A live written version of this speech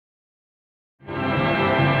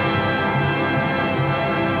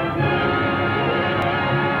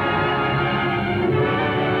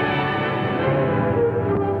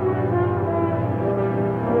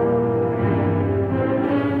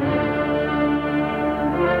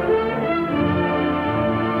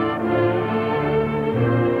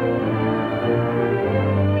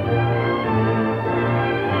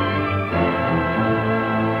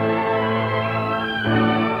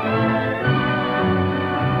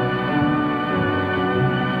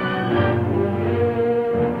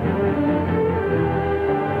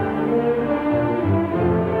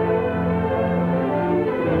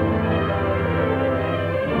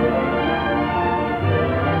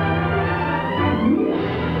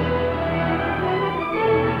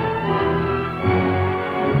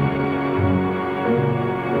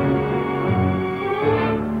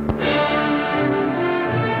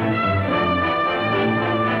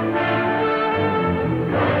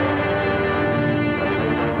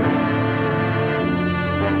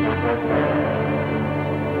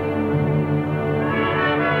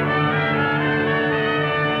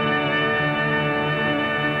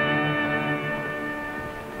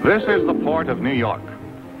This is the port of New York.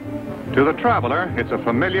 To the traveler, it's a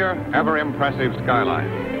familiar, ever-impressive skyline.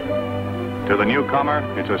 To the newcomer,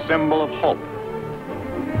 it's a symbol of hope.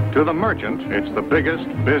 To the merchant, it's the biggest,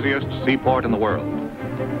 busiest seaport in the world.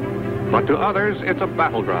 But to others, it's a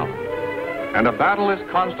battleground. And a battle is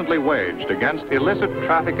constantly waged against illicit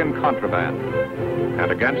traffic in contraband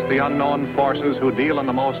and against the unknown forces who deal in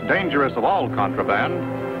the most dangerous of all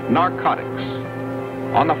contraband, narcotics.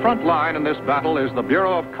 On the front line in this battle is the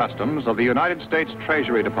Bureau of Customs of the United States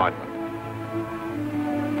Treasury Department.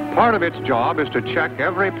 Part of its job is to check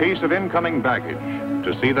every piece of incoming baggage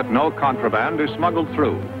to see that no contraband is smuggled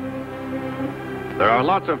through. There are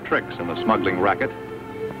lots of tricks in the smuggling racket.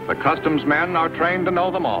 The customs men are trained to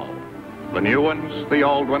know them all. The new ones, the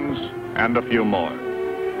old ones, and a few more.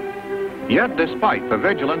 Yet, despite the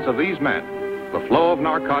vigilance of these men, the flow of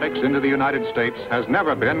narcotics into the United States has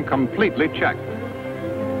never been completely checked.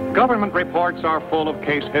 Government reports are full of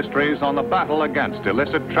case histories on the battle against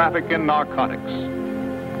illicit traffic in narcotics.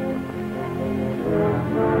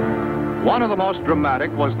 One of the most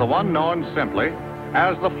dramatic was the one known simply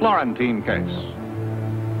as the Florentine case.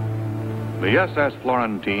 The SS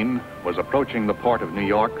Florentine was approaching the port of New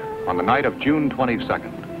York on the night of June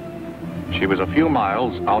 22nd. She was a few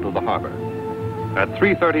miles out of the harbor. At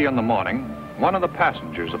 3:30 in the morning, one of the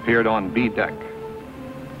passengers appeared on B deck.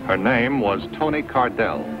 Her name was Tony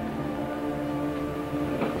Cardell.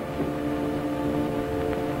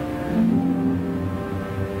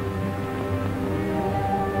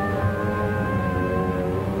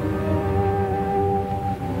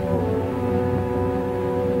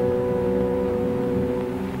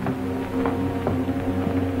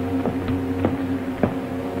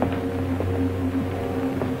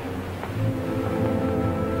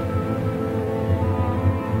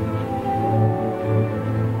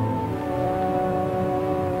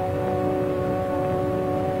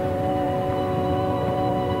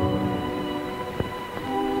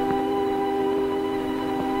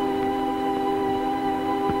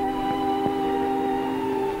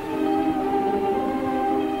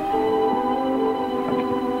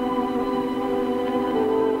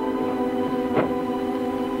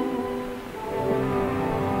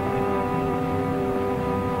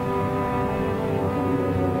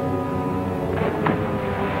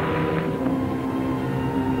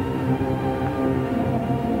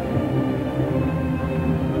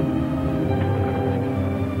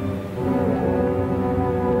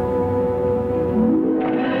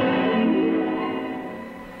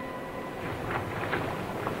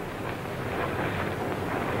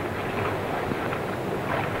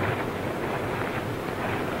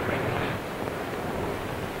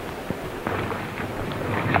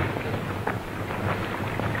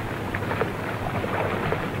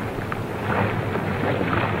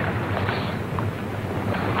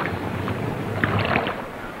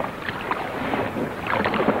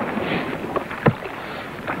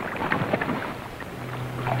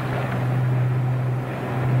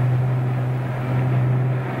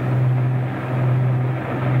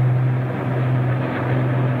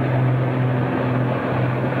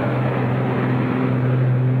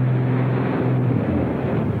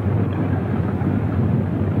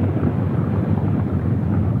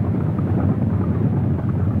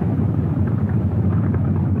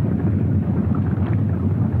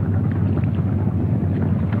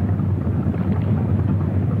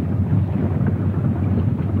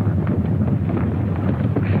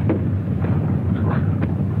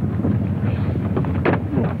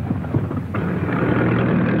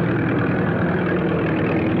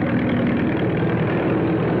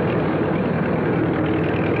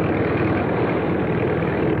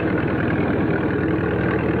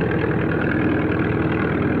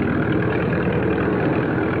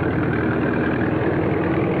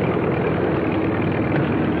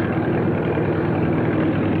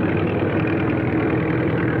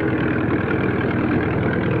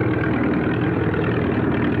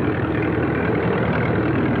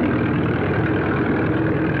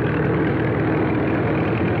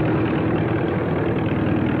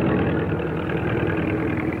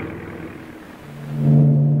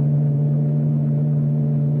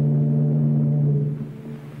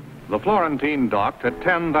 The Florentine docked at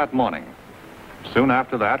 10 that morning. Soon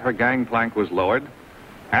after that, her gangplank was lowered,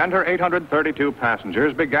 and her 832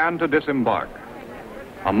 passengers began to disembark.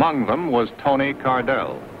 Among them was Tony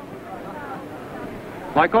Cardell.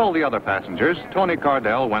 Like all the other passengers, Tony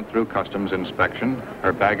Cardell went through customs inspection.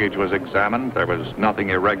 Her baggage was examined. There was nothing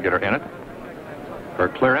irregular in it. Her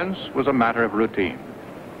clearance was a matter of routine.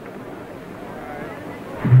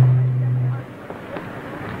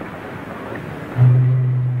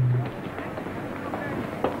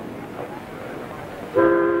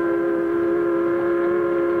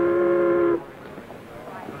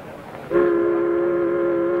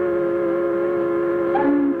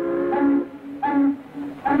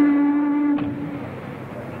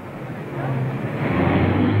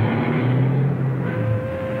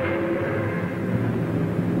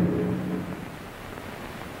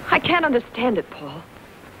 can't understand it, Paul.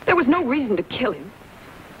 There was no reason to kill him.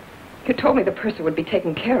 You told me the purser would be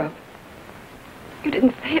taken care of. You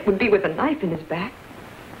didn't say it would be with a knife in his back.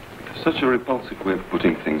 It's such a repulsive way of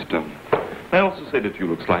putting things, Tony. I also say that you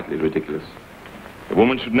look slightly ridiculous. A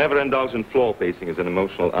woman should never indulge in floor pacing as an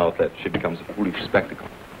emotional outlet. She becomes a foolish spectacle.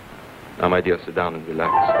 Now, my dear, sit down and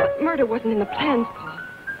relax. But murder wasn't in the plans, Paul.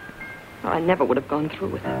 Or I never would have gone through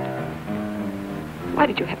with it. Why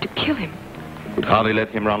did you have to kill him? You could hardly let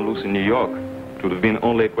him run loose in New York. It would have been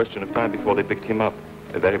only a question of time before they picked him up.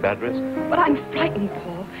 A very bad risk. But I'm frightened,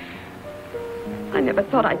 Paul. I never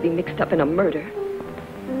thought I'd be mixed up in a murder.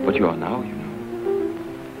 But you are now, you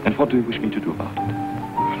know. And what do you wish me to do about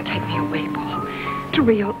it? Take me away, Paul. To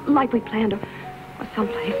Rio, like we planned, or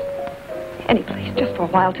someplace. Any place, just for a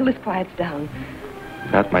while, till this quiets down.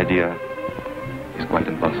 That, my dear, is quite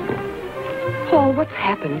impossible. Paul, what's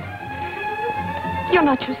happened? You're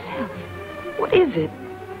not yourself. What is it?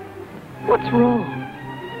 What's wrong?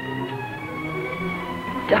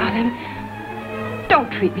 Darling, don't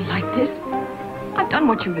treat me like this. I've done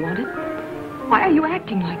what you wanted. Why are you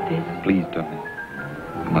acting like this? Please, darling.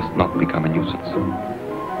 You must not become a nuisance.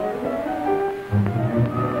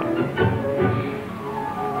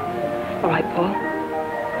 All right, Paul.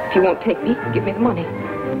 If you won't take me, give me the money.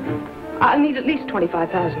 I'll need at least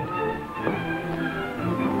 $25,000.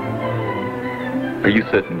 Are you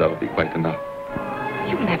certain that will be quite enough?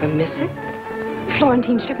 You'll never miss it.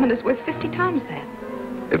 Florentine's shipment is worth 50 times that.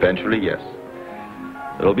 Eventually, yes.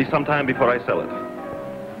 It'll be some time before I sell it.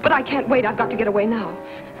 But I can't wait. I've got to get away now.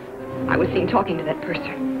 I was seen talking to that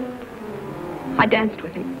purser. I danced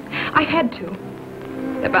with him. I had to.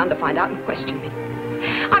 They're bound to find out and question me.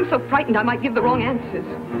 I'm so frightened I might give the wrong answers.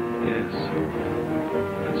 Yes,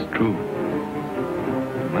 that's true.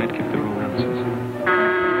 You might give the wrong answers.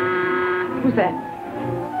 Who's that?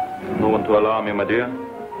 No one to alarm you, my dear.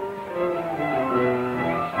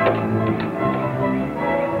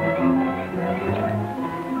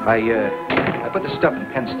 I put the stuff in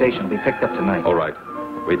Penn Station. It'll be picked up tonight. All right.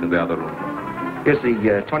 Wait in the other room. Here's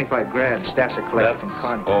the 25 grand Stasser collected from That's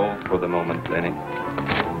Connie. all for the moment, Lenny.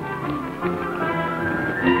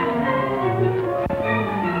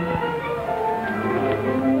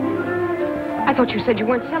 I thought you said you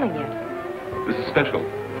weren't selling yet. This is special.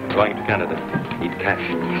 Going to Canada. Need cash.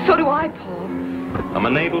 So do I, Paul. I'm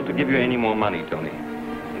unable to give you any more money, Tony.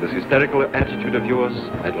 This hysterical attitude of yours,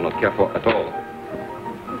 I do not care for at all.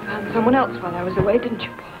 You found someone else while I was away, didn't you,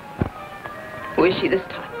 Paul? Who is she this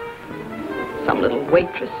time? Some little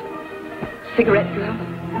waitress? Cigarette girl?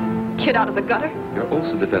 Kid out of the gutter? You're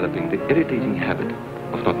also developing the irritating habit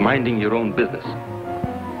of not minding your own business.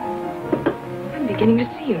 I'm beginning to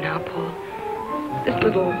see you now, Paul. This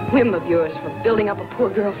little whim of yours for building up a poor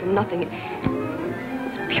girl from nothing,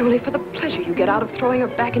 it's purely for the pleasure you get out of throwing her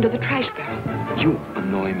back into the trash barrel. You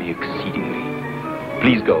annoy me exceedingly.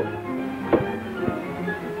 Please go.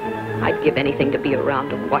 I'd give anything to be around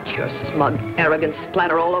to watch your smug arrogance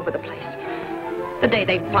splatter all over the place. The day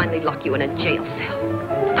they finally lock you in a jail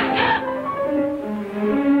cell.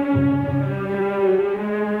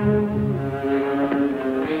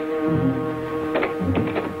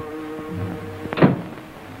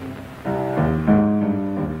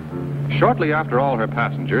 Shortly after all her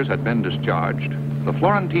passengers had been discharged, the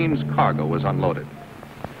Florentine's cargo was unloaded.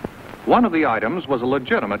 One of the items was a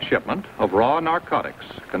legitimate shipment of raw narcotics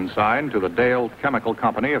consigned to the Dale Chemical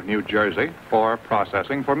Company of New Jersey for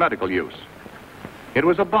processing for medical use. It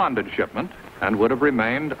was a bonded shipment and would have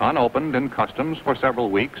remained unopened in customs for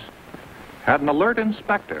several weeks had an alert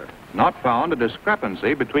inspector not found a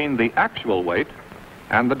discrepancy between the actual weight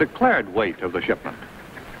and the declared weight of the shipment.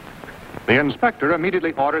 The inspector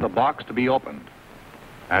immediately ordered the box to be opened,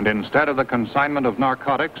 and instead of the consignment of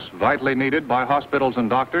narcotics vitally needed by hospitals and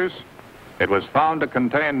doctors, it was found to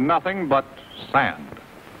contain nothing but sand.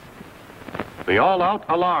 The all-out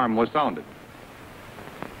alarm was sounded.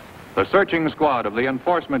 The searching squad of the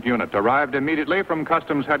enforcement unit arrived immediately from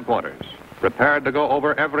customs headquarters, prepared to go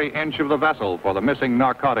over every inch of the vessel for the missing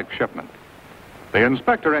narcotic shipment. The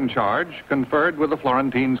inspector in charge conferred with the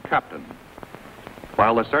Florentine's captain,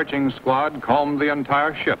 while the searching squad combed the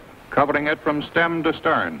entire ship, covering it from stem to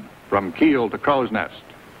stern, from keel to crow's nest.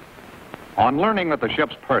 On learning that the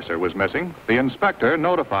ship's purser was missing, the inspector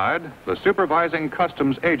notified the supervising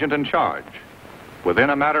customs agent in charge. Within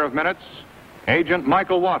a matter of minutes, Agent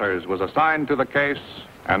Michael Waters was assigned to the case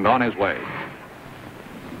and on his way.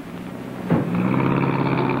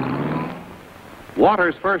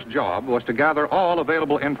 Waters' first job was to gather all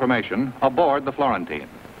available information aboard the Florentine.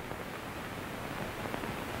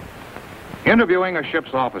 Interviewing a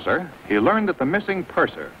ship's officer, he learned that the missing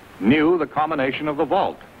purser knew the combination of the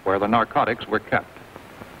vault where the narcotics were kept.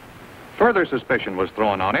 Further suspicion was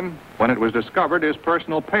thrown on him when it was discovered his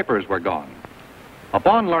personal papers were gone.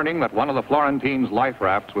 Upon learning that one of the Florentine's life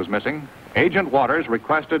rafts was missing, Agent Waters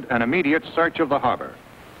requested an immediate search of the harbor.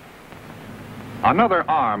 Another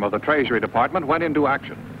arm of the Treasury Department went into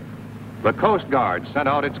action. The Coast Guard sent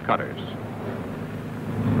out its cutters.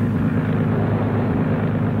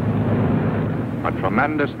 A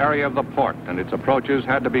tremendous area of the port and its approaches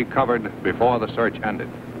had to be covered before the search ended.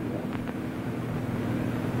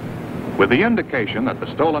 With the indication that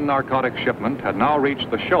the stolen narcotic shipment had now reached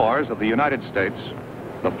the shores of the United States,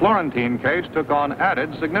 the Florentine case took on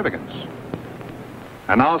added significance.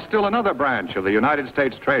 And now still another branch of the United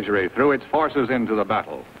States Treasury threw its forces into the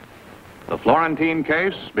battle. The Florentine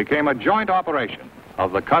case became a joint operation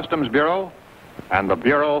of the Customs Bureau and the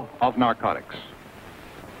Bureau of Narcotics.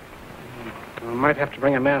 I might have to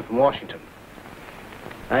bring a man from Washington.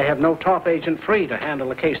 I have no top agent free to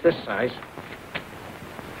handle a case this size.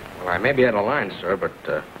 Well, I may be out of line, sir, but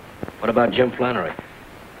what about Jim Flannery?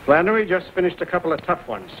 Flannery just finished a couple of tough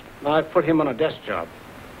ones. I've put him on a desk job.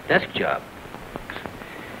 Desk job?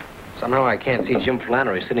 Somehow I can't see Jim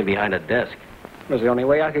Flannery sitting behind a desk. It was the only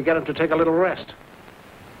way I could get him to take a little rest.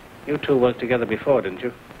 You two worked together before, didn't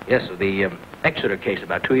you? Yes, the Exeter case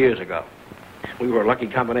about 2 years ago. We were a lucky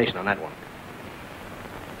combination on that one.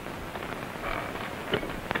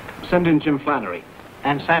 Send in Jim Flannery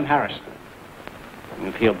and Sam Harrison.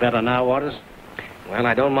 You feel better now, Waters? Well,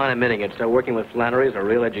 I don't mind admitting it, sir. Working with Flannery is a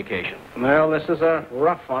real education. Well, this is a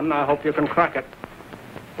rough one. I hope you can crack it.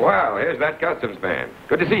 Well, here's that customs man.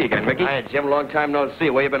 Good to see you again, Mickey. Hi, Jim. Long time no see.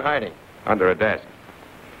 Where you been hiding? Under a desk.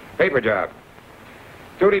 Paper job.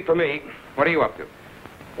 Duty for me. What are you up to?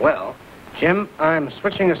 Well, Jim, I'm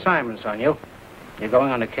switching assignments on you. You're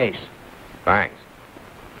going on a case. Thanks.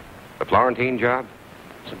 The Florentine job?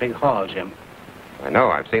 It's a big haul, Jim. I know.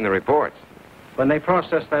 I've seen the reports. When they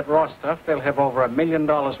process that raw stuff, they'll have over $1 million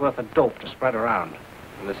worth of dope to spread around.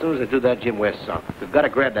 And as soon as they do that, Jim, we're sunk. We've got to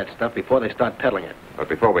grab that stuff before they start peddling it. But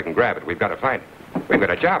before we can grab it, we've got to find it. We've got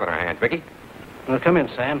a job on our hands, Mickey. Well, come in,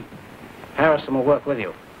 Sam. Harrison will work with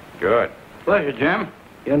you. Good. Pleasure, Jim.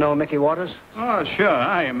 You know Mickey Waters? Oh, sure.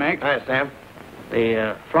 Hiya, Mick. Hi, Sam.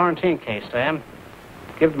 The Florentine case, Sam.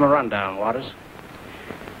 Give them a rundown, Waters.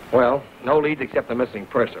 Well, no leads except the missing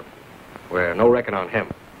purser. We're no reckon on him.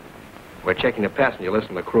 We're checking the passenger list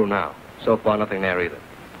and the crew now. So far, nothing there either.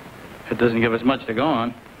 It doesn't give us much to go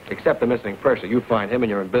on. Except the missing purser. You find him and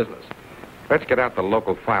you're in business. Let's get out the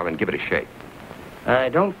local file and give it a shake. I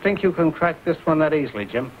don't think you can crack this one that easily,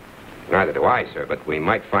 Jim. Neither do I, sir, but we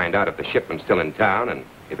might find out if the shipment's still in town and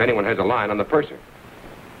if anyone has a line on the purser.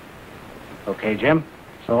 Okay, Jim.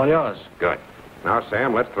 It's all yours. Good. Now,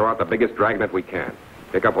 Sam, let's throw out the biggest dragnet we can.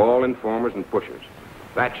 Pick up all informers and pushers.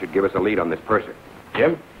 That should give us a lead on this purser.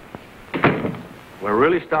 Jim? We're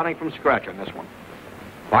really starting from scratch on this one.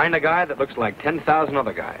 Find a guy that looks like 10,000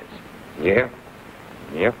 other guys. Yeah.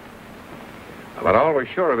 Yep. But all we're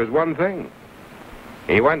sure of is one thing.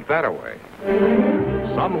 He went that away.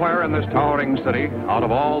 Somewhere in this towering city, out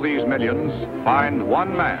of all these millions, find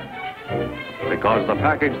one man. Because the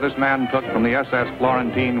package this man took from the SS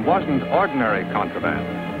Florentine wasn't ordinary contraband.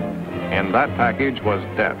 In that package was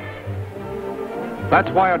death. That's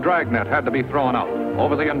why a dragnet had to be thrown out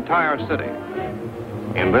over the entire city.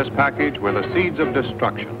 In this package were the seeds of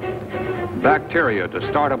destruction, bacteria to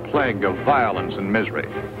start a plague of violence and misery.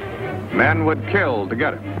 Men would kill to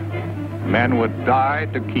get it. Men would die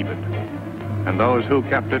to keep it. And those who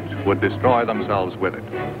kept it would destroy themselves with it.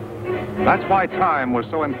 That's why time was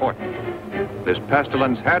so important. This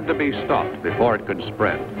pestilence had to be stopped before it could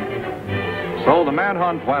spread. So the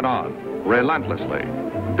manhunt went on, relentlessly,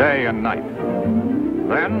 day and night.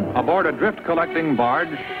 Then, aboard a drift-collecting barge,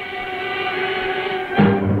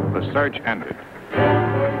 the search ended.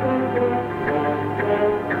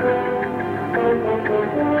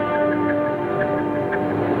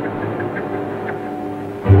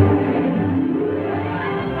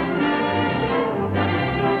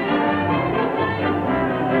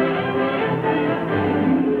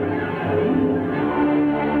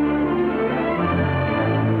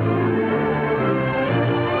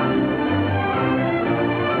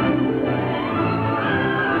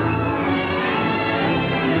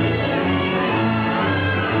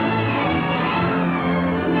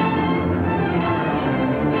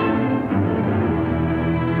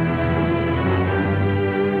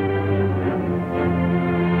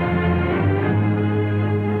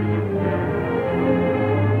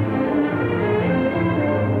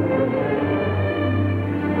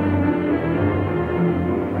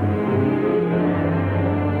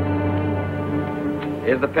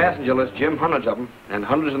 Here's the passenger list, Jim. Hundreds of them, and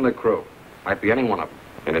hundreds in the crew. Might be any one of them.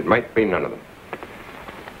 And it might be none of them.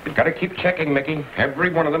 You've got to keep checking, Mickey.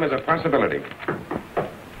 Every one of them is a possibility.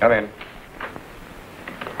 Come in.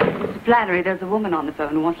 Mr. Flannery, there's a woman on the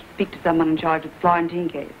phone who wants to speak to someone in charge of the Florentine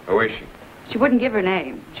case. Who is she? She wouldn't give her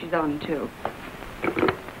name. She's on, too.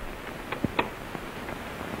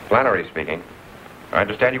 Flannery speaking. I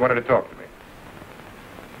understand you wanted to talk to me.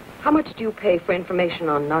 How much do you pay for information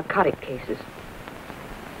on narcotic cases?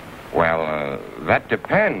 Well, that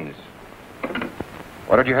depends.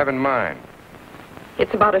 What did you have in mind?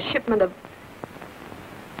 It's about a shipment of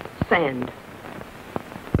sand.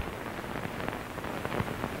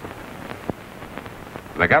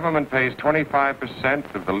 The government pays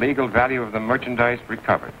 25% of the legal value of the merchandise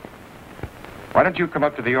recovered. Why don't you come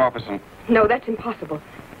up to the office and... No, that's impossible.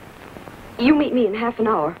 You meet me in half an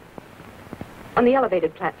hour. On the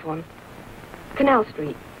elevated platform. Canal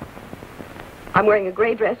Street. I'm wearing a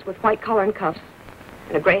gray dress with white collar and cuffs.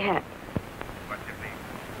 And a gray hat. What's it mean?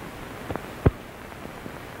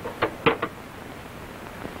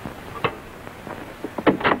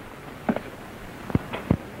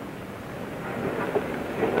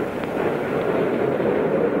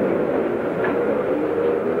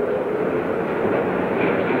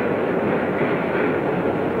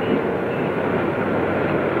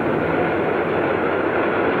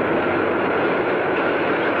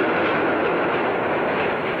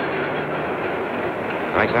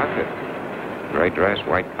 Nice outfit. Gray dress,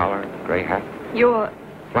 white collar, gray hat. You're...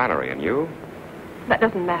 Flannery, and you? That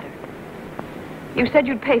doesn't matter. You said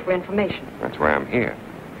you'd pay for information. That's why I'm here.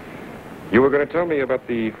 You were going to tell me about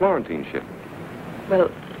the Florentine ship.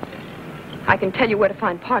 Well, I can tell you where to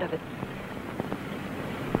find part of it.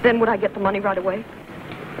 Then would I get the money right away?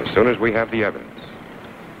 As soon as we have the evidence.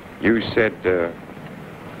 You said,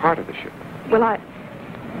 part of the ship. Well, I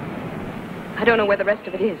don't know where the rest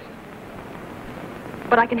of it is.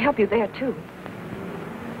 But I can help you there, too.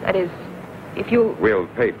 That is, if you... We'll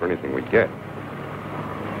pay for anything we get.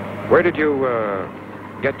 Where did you,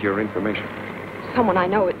 get your information? Someone I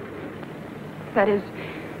know. That is,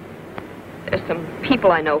 there's some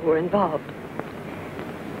people I know who are involved.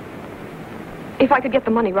 If I could get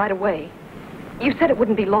the money right away, you said it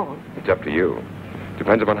wouldn't be long. It's up to you.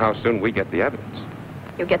 Depends upon how soon we get the evidence.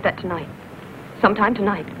 You'll get that tonight. Sometime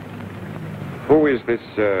tonight. Who is this,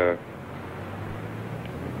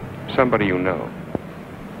 somebody you know?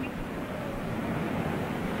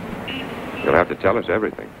 You'll have to tell us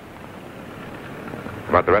everything.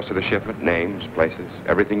 About the rest of the shipment, names, places,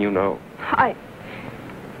 everything you know. I'll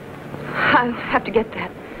have to get that.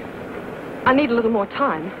 I need a little more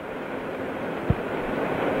time.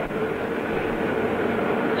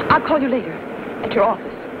 I'll call you later, at your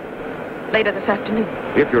office. Later this afternoon.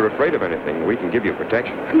 If you're afraid of anything, we can give you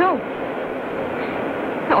protection. No.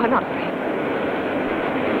 No, I'm not afraid.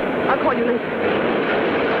 I'll call you later.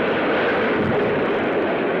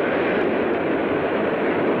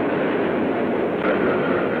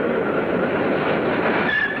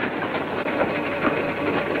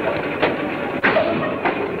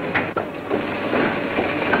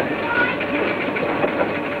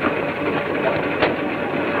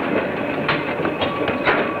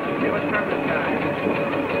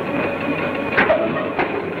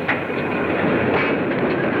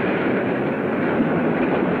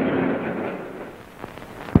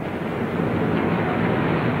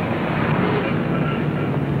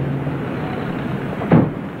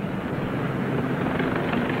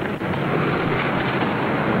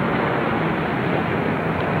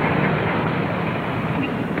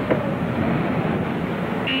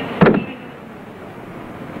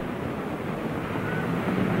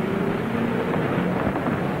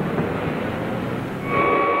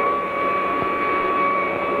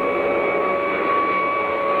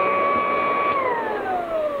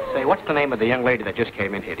 What's the name of the young lady that just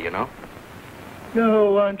came in here, do you know?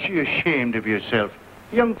 No, aren't you ashamed of yourself?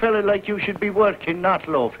 A young fella like you should be working, not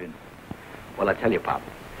loafing. Well, I tell you, Pop,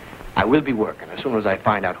 I will be working as soon as I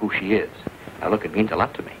find out who she is. Now, look, it means a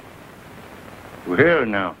lot to me. Well,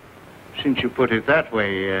 now, since you put it that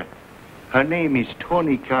way, her name is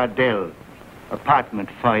Tony Cardell, apartment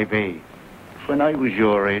 5A. When I was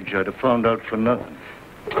your age, I'd have found out for nothing.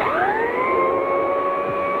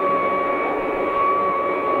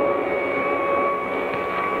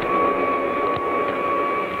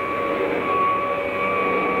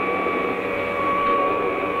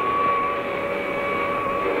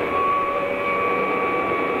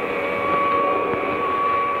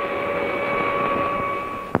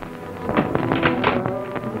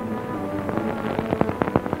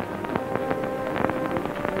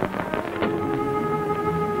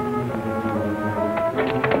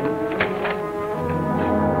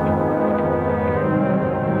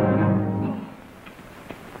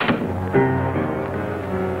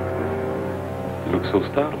 so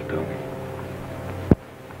startled, Tony.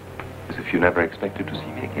 As if you never expected to see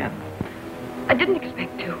me again. I didn't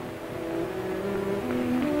expect to.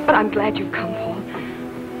 But I'm glad you've come, Paul.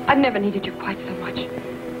 I've never needed you quite so much.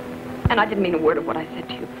 And I didn't mean a word of what I said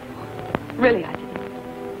to you before. Really, I didn't.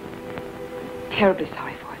 Terribly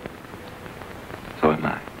sorry for it. So am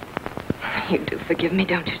I. You do forgive me,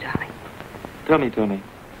 don't you, darling? Tell me, Tony.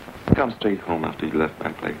 Come straight home after you left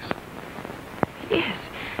my place. Yes,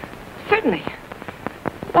 certainly.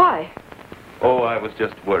 Why? Oh, I was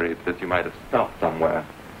just worried that you might have stopped somewhere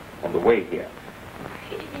on the way here.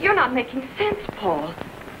 You're not making sense, Paul.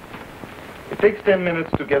 It takes 10 minutes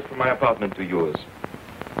to get from my apartment to yours.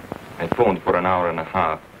 I phoned for an hour and a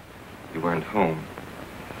half. You weren't home.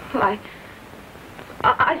 Well,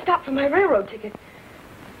 I stopped for my railroad ticket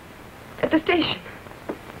at the station.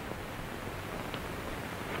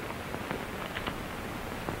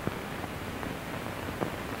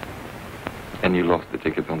 And you lost the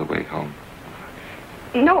ticket on the way home.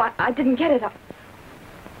 No, I didn't get it.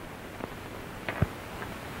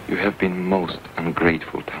 You have been most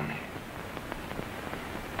ungrateful, Tony.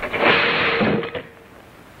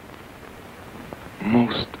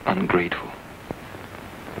 Most ungrateful.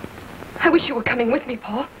 I wish you were coming with me,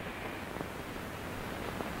 Paul.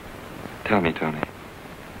 Tell me, Tony.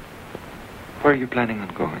 Where are you planning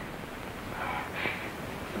on going?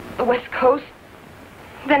 The West Coast.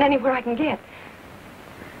 Then anywhere I can get.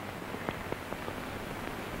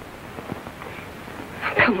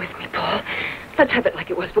 Come with me, Paul. Let's have it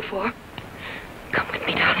like it was before. Come with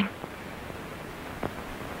me, darling.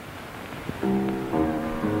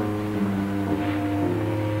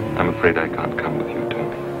 I'm afraid I can't come with you,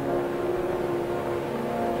 Tony.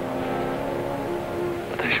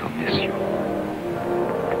 But I shall miss you.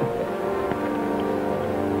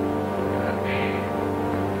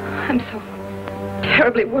 I'm so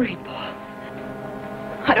terribly worried, Paul.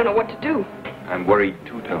 I don't know what to do. I'm worried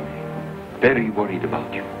too, Tony. Very worried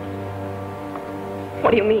about you. What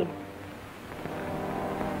do you mean?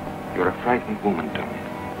 You're a frightened woman, Tony.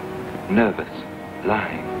 Nervous,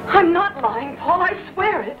 lying. I'm not lying, Paul. I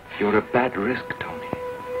swear it. You're a bad risk, Tony.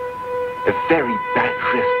 A very bad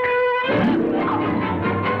risk.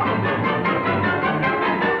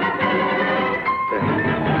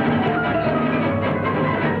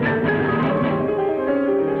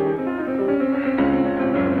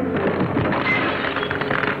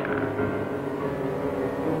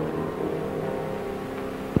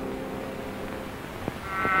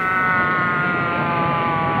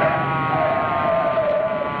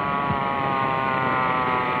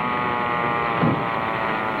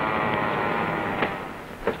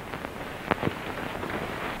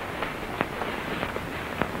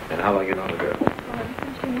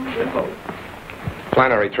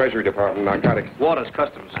 Treasury Department, narcotics. Waters,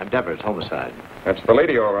 Customs. I'm Devers, homicide. That's the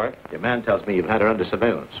lady, all right. Your man tells me you've had her under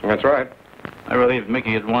surveillance. That's right. I relieved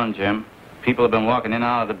Mickey at 1, Jim. People have been walking in and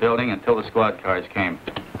out of the building until the squad cars came.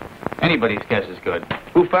 Anybody's guess is good.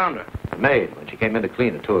 Who found her? The maid, when she came in to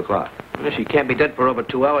clean at 2 o'clock. Well, she can't be dead for over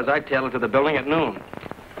 2 hours. I tailed her to the building at noon.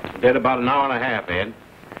 Dead about an hour and a half, Ed.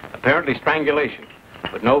 Apparently strangulation.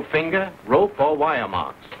 But no finger, rope, or wire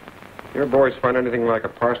marks. Your boys find anything like a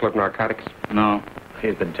parcel of narcotics? No.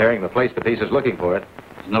 He's been tearing the place to pieces looking for it.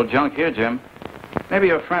 There's no junk here, Jim. Maybe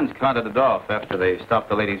your friends carted it off after they stopped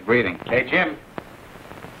the lady's breathing. Hey, Jim.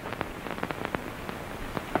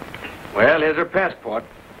 Well, here's her passport.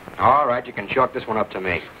 All right, you can chalk this one up to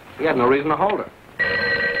me. We had no reason to hold her.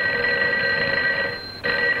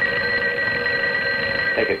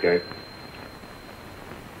 Take it, Gary.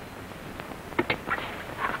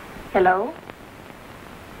 Hello?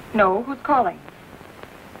 No, who's calling?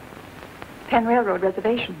 Penn Railroad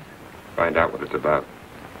reservations. Find out what it's about.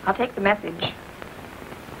 I'll take the message.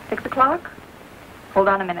 6 o'clock? Hold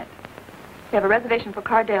on a minute. We have a reservation for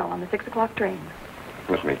Cardell on the 6 o'clock train.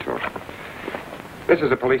 Let me talk. This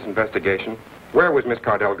is a police investigation. Where was Miss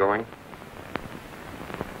Cardell going?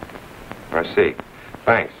 I see.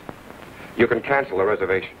 Thanks. You can cancel the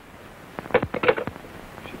reservation.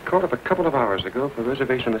 She called up a couple of hours ago for a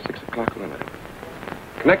reservation on the 6 o'clock limit.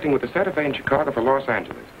 Connecting with the Santa Fe in Chicago for Los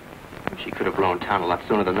Angeles. She could have blown town a lot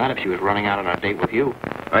sooner than that if she was running out on her date with you.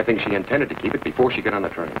 I think she intended to keep it before she got on the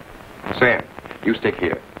train. Sam, you stick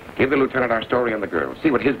here. Give the lieutenant our story on the girl.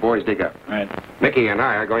 See what his boys dig up. Right. Mickey and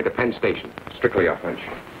I are going to Penn Station. Strictly off hunch.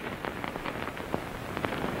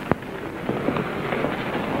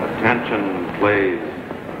 Attention, please.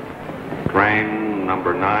 Train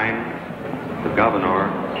number 9, the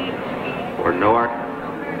Governor, for Newark,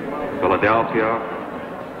 Philadelphia,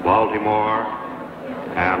 Baltimore,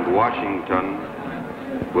 and Washington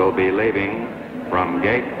will be leaving from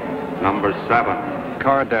gate number 7.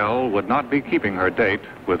 Cardell would not be keeping her date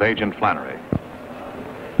with Agent Flannery.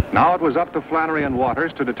 Now it was up to Flannery and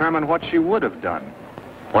Waters to determine what she would have done,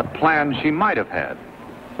 what plans she might have had.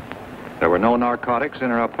 There were no narcotics in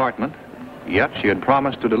her apartment, yet she had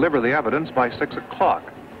promised to deliver the evidence by 6 o'clock.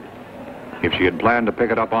 If she had planned to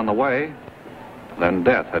pick it up on the way, then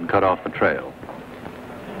death had cut off the trail.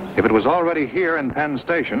 If it was already here in Penn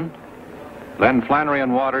Station, then Flannery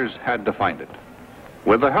and Waters had to find it.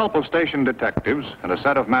 With the help of station detectives and a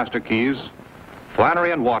set of master keys,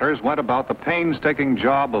 Flannery and Waters went about the painstaking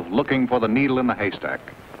job of looking for the needle in the haystack.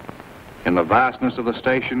 In the vastness of the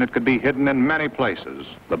station, it could be hidden in many places: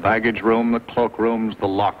 the baggage room, the cloakrooms, the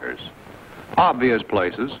lockers. Obvious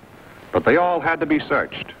places, but they all had to be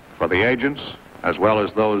searched, for the agents, as well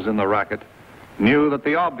as those in the racket, knew that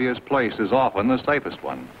the obvious place is often the safest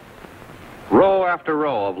one. Row after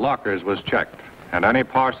row of lockers was checked, and any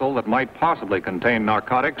parcel that might possibly contain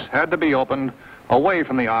narcotics had to be opened away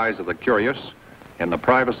from the eyes of the curious in the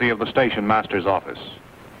privacy of the station master's office.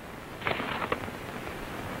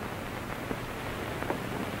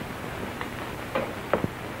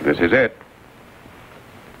 This is it.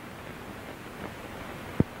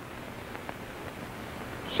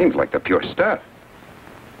 Seems like the pure stuff.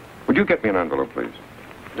 Would you get me an envelope, please?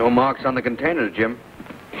 No marks on the container, Jim.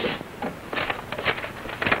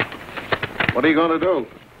 What are you going to do?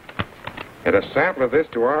 Get a sample of this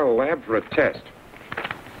to our lab for a test.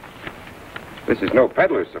 This is no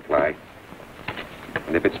peddler's supply.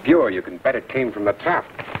 And if it's pure, you can bet it came from the top.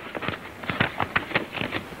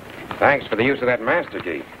 Thanks for the use of that master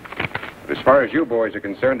key. But as far as you boys are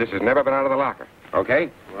concerned, this has never been out of the locker. Okay?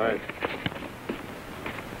 Right.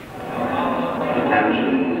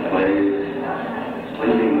 Attention, please.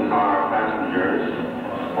 Sleeping car passengers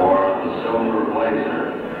for the Silver Blazer,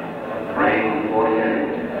 train 48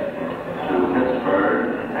 to Pittsburgh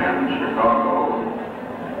and Chicago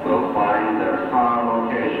will find their car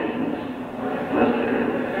locations listed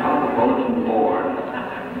on the bulletin board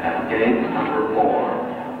at gate number 4.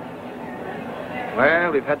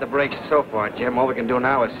 Well, we've had the breaks so far, Jim. All we can do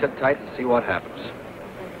now is sit tight and see what happens.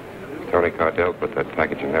 Tony Cardell put that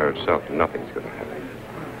package in there herself. Nothing's going to happen.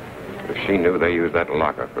 But if she knew they used that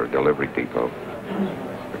locker for a delivery depot,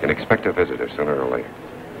 we can expect a visitor sooner or later.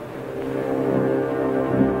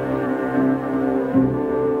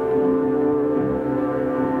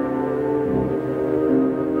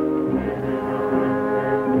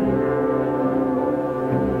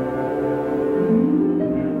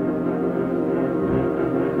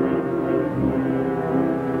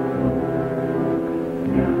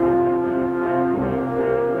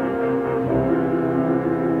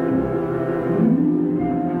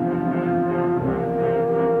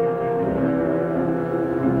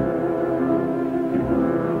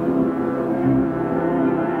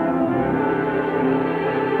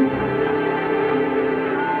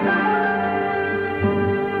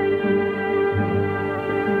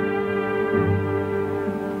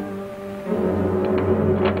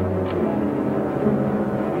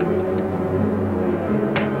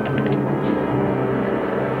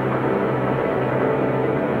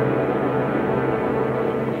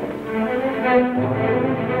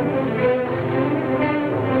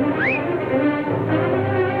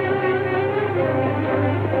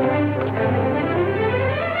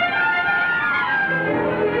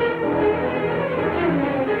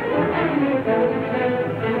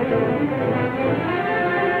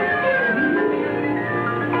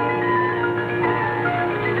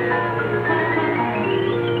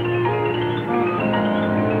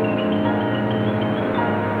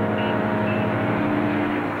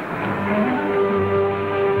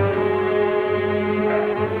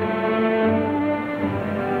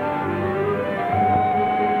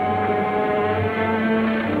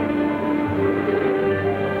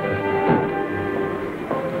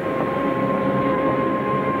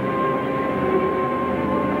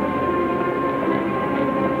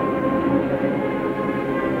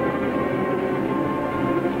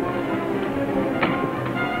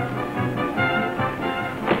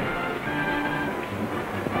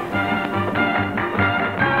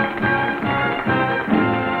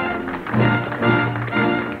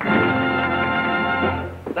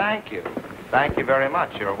 Thank you very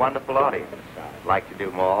much. You're a wonderful audience. I'd like to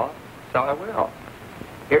do more, so I will.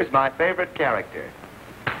 Here's my favorite character.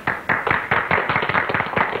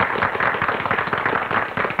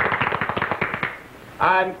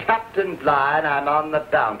 I'm Captain Blind. I'm on the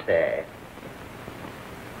bounty.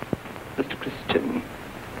 Mr. Christian.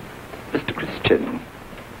 Mr. Christian.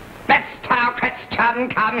 Mr. Christian,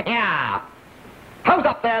 come here. Who's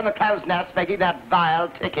up there in the crow's nest making that vile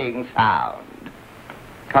ticking sound?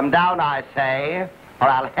 Come down, I say, or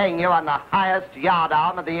I'll hang you on the highest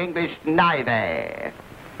yardarm of the English Navy.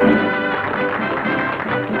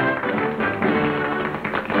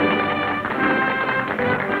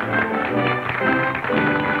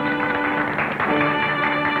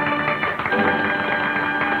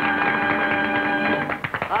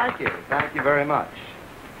 Thank you very much.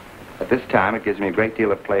 At this time, it gives me a great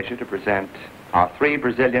deal of pleasure to present our 3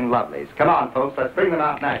 Brazilian lovelies. Come on, folks, let's bring them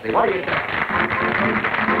out nicely. What do you think?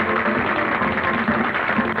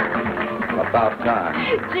 About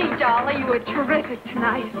time. Gee, Dolly, you were terrific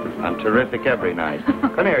tonight. I'm terrific every night.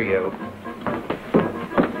 Come here, you.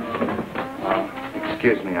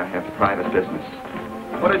 Excuse me, I have private business.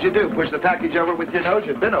 What did you do? Push the package over with your nose?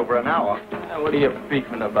 You'd been over an hour. What are you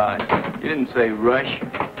beefing about? You didn't say rush.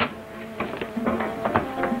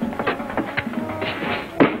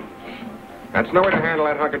 That's no way to handle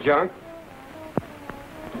that hunk of junk.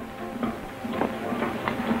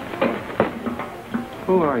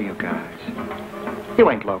 Who are you guys? You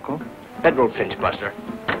ain't local. Bedroll cinch buster.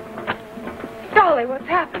 Dolly, what's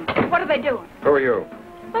happened? What are they doing? Who are you?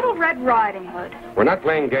 Little Red Riding Hood. We're not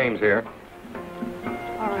playing games here.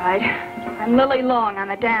 All right. I'm Lily Long. I'm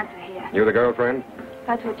a dancer here. You the girlfriend?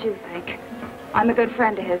 That's what you think. I'm a good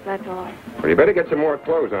friend of his, that's all. Well, you better get some more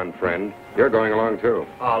clothes on, friend. You're going along, too.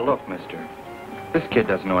 Oh, look, mister. This kid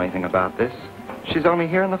doesn't know anything about this. She's only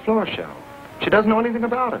here in the floor show. She doesn't know anything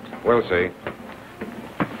about it. We'll see.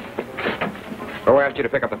 Who asked you to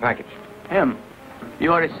pick up the package? Him. The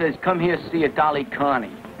order says, come here, see a Dolly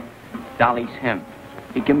Carney. Dolly's him.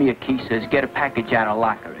 He give me a key, says, get a package out of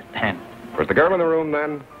locker at 10. Was the girl in the room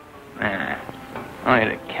then? Nah,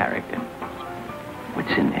 only the character.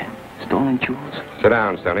 What's in there? Stolen jewels? Sit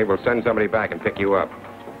down, Sonny. We'll send somebody back and pick you up.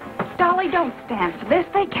 Dolly, don't stand for this.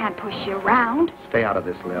 They can't push you around. Stay out of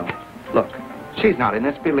this, Lil. Look, she's not in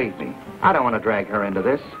this, believe me. I don't want to drag her into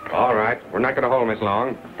this. All right. We're not going to hold Miss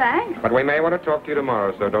Long. Thanks. But we may want to talk to you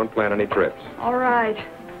tomorrow, so don't plan any trips. All right.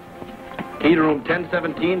 Key to room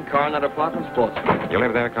 1017, Coronet Apartment, Sports. You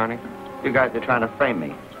live there, Connie? You guys are trying to frame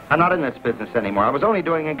me. I'm not in this business anymore. I was only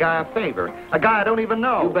doing a guy a favor. A guy I don't even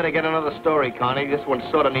know. You better get another story, Connie. This one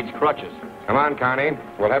sort of needs crutches. Come on, Connie.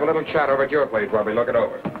 We'll have a little chat over at your place while we look it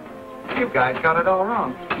over. You guys got it all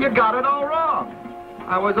wrong. You got it all wrong.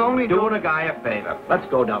 I was only doing a guy a favor. Let's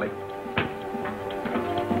go, Dolly.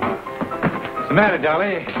 What's the matter,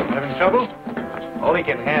 Dolly? Having trouble? All he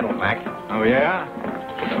can handle, Mac. Oh, yeah?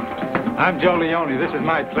 I'm Joe Leone. This is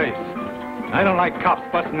my place. I don't like cops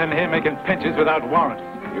busting in here making pinches without warrants.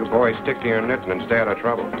 You boys stick to your knitting and stay out of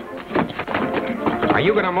trouble. Are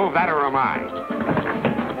you going to move that or am I?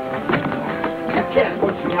 You can't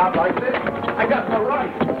push me out like this. I got no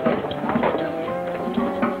right.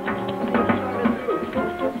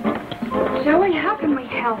 Joey, how can we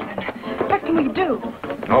help him? What can we do?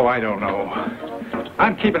 Oh, I don't know.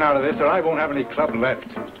 I'm keeping out of this or I won't have any club left.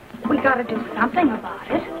 We gotta do something about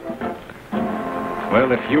it.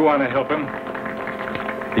 Well, if you want to help him,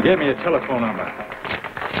 he gave me a telephone number.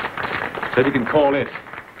 Said you can call it.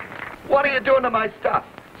 What are you doing to my stuff?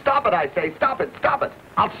 Stop it, I say. Stop it. Stop it.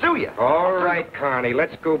 I'll sue you. All right, Connie.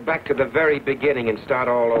 Let's go back to the very beginning and start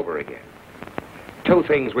all over again. 2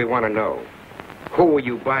 things we want to know. Who were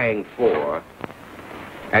you buying for?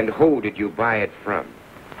 And who did you buy it from?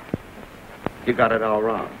 You got it all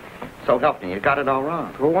wrong. So help me, you got it all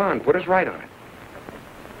wrong. Go on. Put us right on it.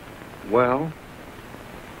 Well,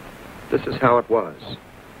 this is how it was.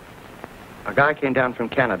 A guy came down from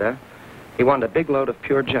Canada. He wanted a big load of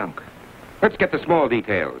pure junk. Let's get the small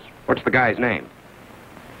details. What's the guy's name?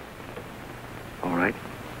 All right.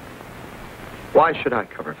 Why should I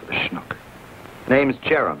cover for the schnook? Name's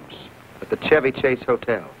Jerems, at the Chevy Chase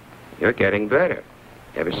Hotel. You're getting better.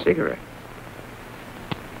 Have a cigarette.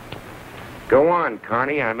 Go on,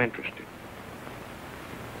 Connie. I'm interested.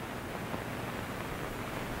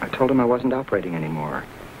 I told him I wasn't operating anymore.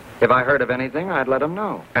 If I heard of anything, I'd let him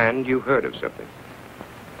know. And you heard of something?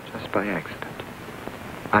 Just by accident.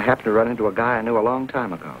 I happened to run into a guy I knew a long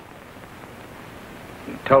time ago.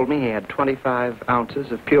 He told me he had 25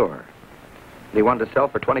 ounces of pure. And he wanted to sell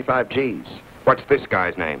for 25 G's. What's this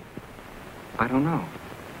guy's name? I don't know.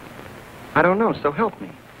 I don't know, so help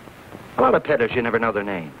me. A lot of peddlers, you never know their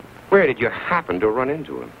name. Where did you happen to run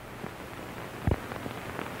into him?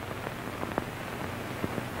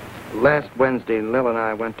 Last Wednesday, Lil and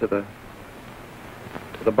I went to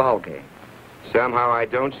the ball game. Somehow I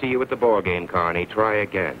don't see you at the ball game, Connie. Try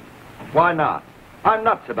again. Why not? I'm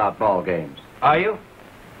nuts about ball games. Are you?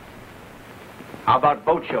 How about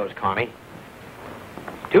boat shows, Connie?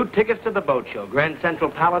 2 tickets to the boat show, Grand Central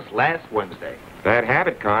Palace, last Wednesday. Bad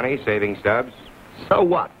habit, Connie, saving stubs. So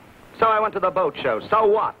what? So I went to the boat show. So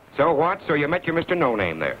what? So what? So you met your Mr.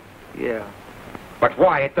 No-Name there. Yeah. But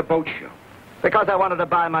why at the boat show? Because I wanted to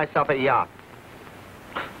buy myself a yacht.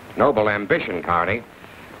 Noble ambition, Carney.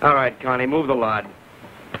 All right, Connie, move the lot.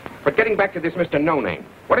 But getting back to this Mr. No-Name,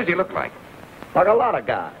 what does he look like? Like a lot of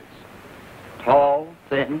guys. Tall,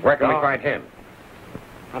 thin. Where can we dark. find him?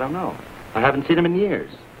 I don't know. I haven't seen him in years.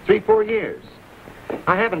 3-4 years.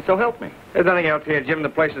 I haven't, so help me. There's nothing else here, Jim. The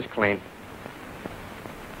place is clean.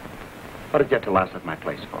 What did you have to laugh at my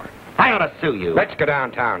place for? I ought to sue you. Let's go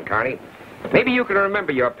downtown, Carney. Maybe you can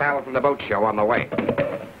remember your pal from the boat show on the way.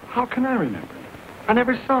 How can I remember? I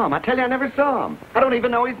never saw him. I tell you, I never saw him. I don't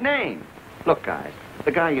even know his name. Look, guys,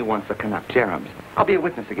 the guy you want's the Canuck, Jerem's. I'll be a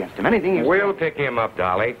witness against him. Anything you We'll pick him up,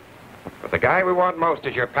 Dolly. But the guy we want most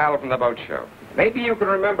is your pal from the boat show. Maybe you can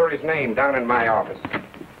remember his name down in my office.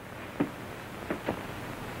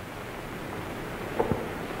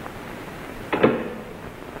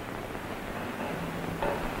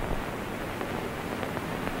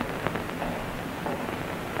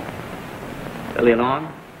 Lily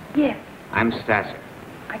Long? Yes. I'm Stasser.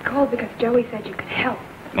 I called because Joey said you could help.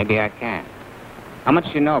 Maybe I can. How much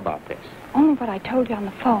do you know about this? Only what I told you on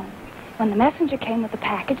the phone. When the messenger came with the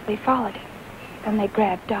package, they followed him. Then they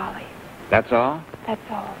grabbed Dolly. That's all? That's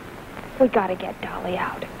all. We gotta get Dolly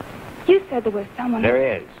out. You said there was someone...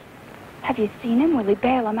 There is. Have you seen him? Will he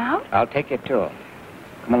bail him out? I'll take you to him.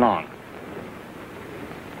 Come along.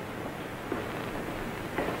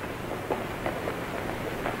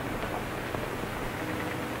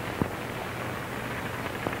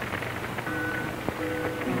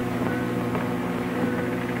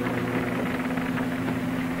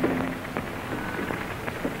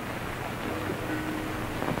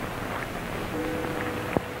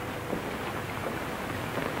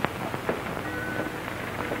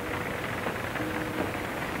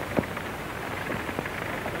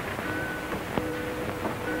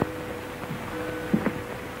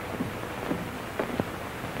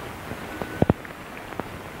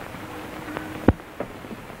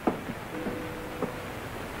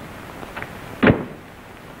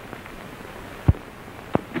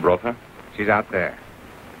 Brought her? She's out there.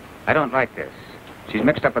 I don't like this. She's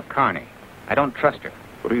mixed up with Carney. I don't trust her.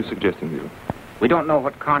 What are you suggesting, Leo? We don't know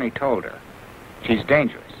what Carney told her. She's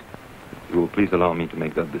dangerous. You will please allow me to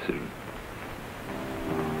make that decision.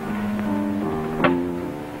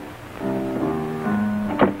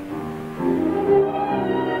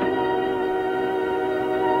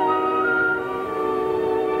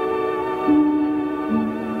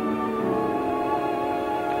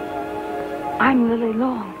 I'm Lily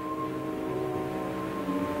Long.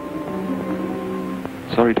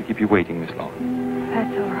 Sorry to keep you waiting this long.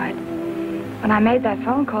 That's all right. When I made that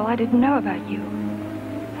phone call, I didn't know about you.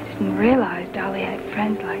 I didn't realize Dolly had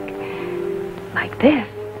friends like this.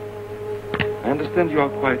 I understand you are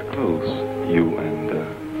quite close, you and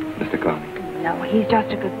Mr. Carney. No, he's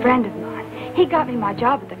just a good friend of mine. He got me my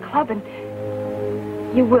job at the club, and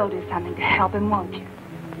you will do something to help him, won't you?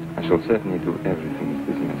 I shall certainly do everything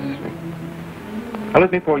that is necessary. Now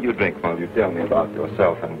let me pour you a drink while you tell me about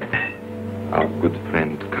yourself and our good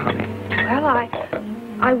friend Carney. Well,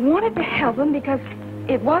 I wanted to help him because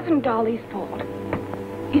it wasn't Dolly's fault.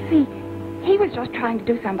 You see, he was just trying to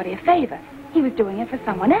do somebody a favor. He was doing it for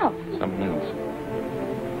someone else. Someone else.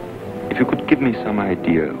 If you could give me some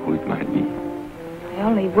idea who it might be. I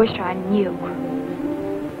only wish I knew.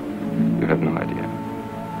 You have no idea.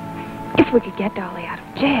 If we could get Dolly out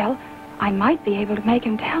of jail, I might be able to make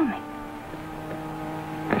him tell me.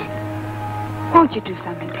 Won't you do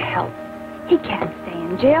something to help? He can't stay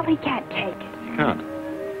in jail. He can't take it. You can't.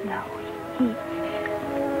 No, he...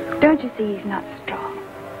 Don't you see he's not strong?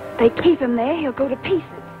 They keep him there, he'll go to pieces.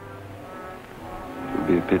 It would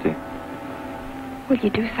be a pity. Will you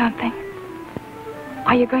do something?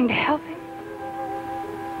 Are you going to help him?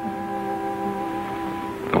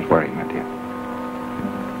 Don't worry, my dear.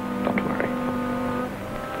 Don't worry.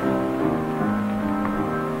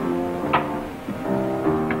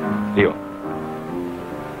 Leo,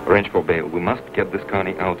 arrange for bail. We must get this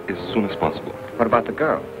Carney out as soon as possible. What about the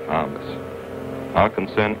girl? Harmless. Our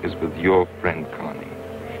concern is with your friend Carney.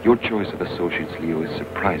 Your choice of associates, Leo, is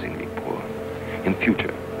surprisingly poor. In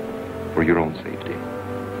future, for your own safety,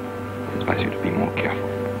 I advise you to be more careful.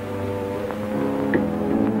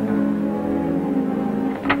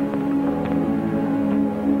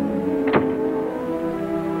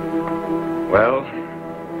 Well,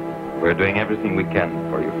 we're doing everything we can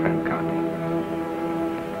for your friend Carney.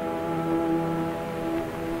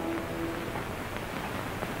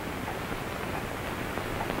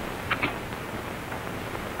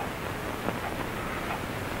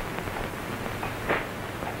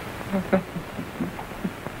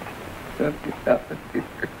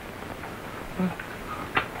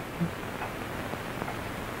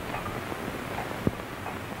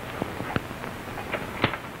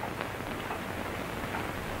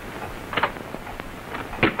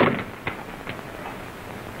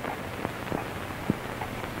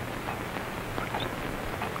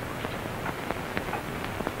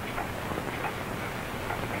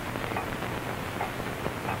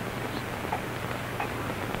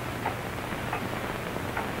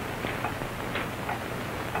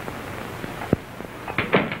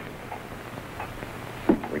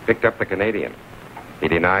 picked up the Canadian. He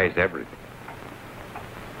denies everything.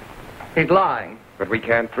 He's lying. But we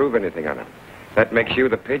can't prove anything on him. That makes you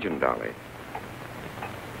the pigeon, Dolly.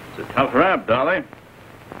 It's a tough rap, Dolly.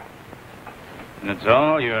 And it's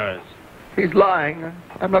all yours. He's lying.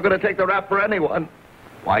 I'm not going to take the rap for anyone.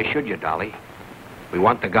 Why should you, Dolly? We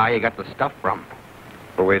want the guy you got the stuff from.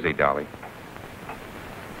 Who is he, Dolly?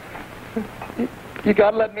 You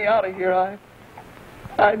got to let me out of here.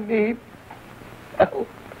 I need help.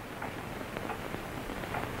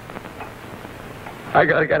 I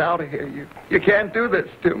got to get out of here. You can't do this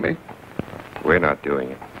to me. We're not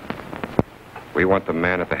doing it. We want the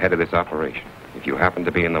man at the head of this operation. If you happen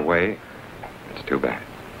to be in the way, it's too bad.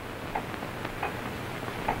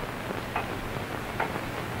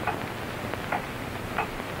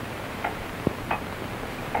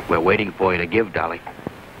 We're waiting for you to give, Dolly.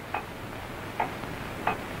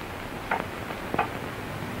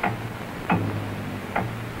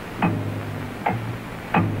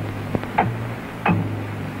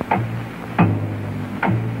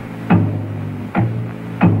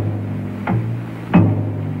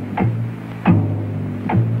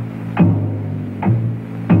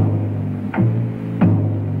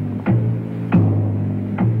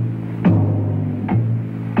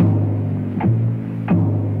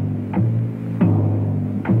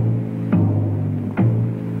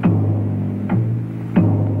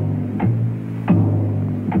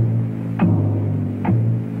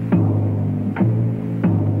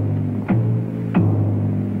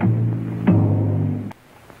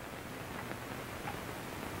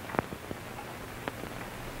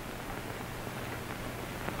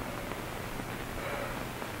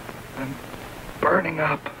 Burning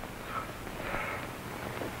up.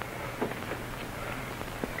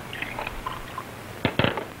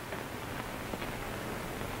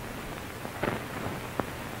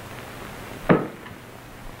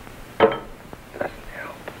 Doesn't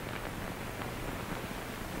help.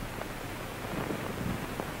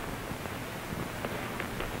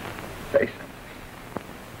 Say something.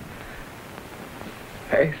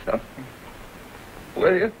 Say something.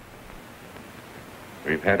 Will you?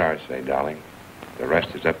 We've had our say, darling. The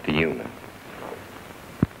rest is up to you now.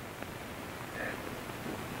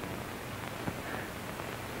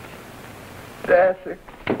 Dassy.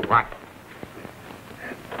 What?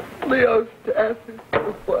 Leo's Dassy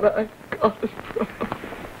is what I got it from.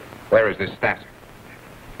 Where is this Stasser?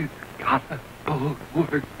 He's got a boat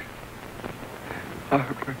worked.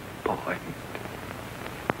 Harbour Point.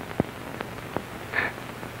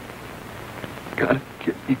 Gotta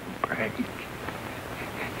give me a break.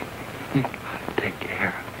 You gotta take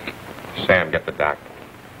care of me. Sam, get the doc.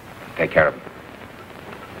 Take care of him.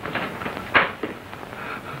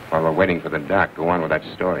 While we're waiting for the doc, go on with that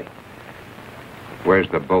story. Where's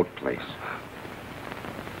the boat place?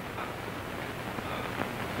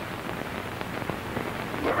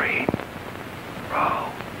 Marine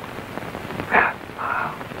Row. Half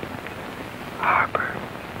Mile. Harbour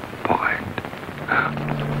Point.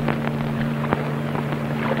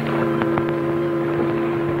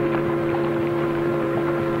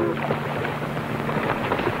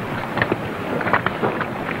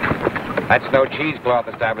 That's no cheesecloth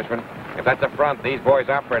establishment. If that's the front, these boys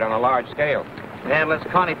operate on a large scale. And unless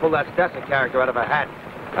Connie pulled that Stasser character out of her hat.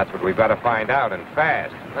 That's what we've got to find out, and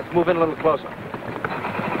fast. Let's move in a little closer.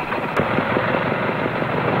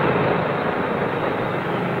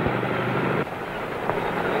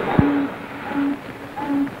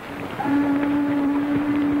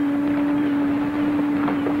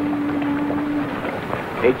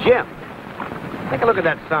 Hey, Jim, take a look at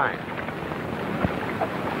that sign.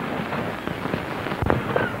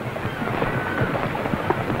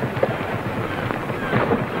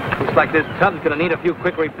 Looks like this tub's gonna need a few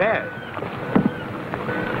quick repairs.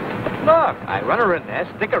 Look, I run her in there,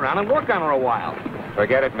 stick around, and work on her a while.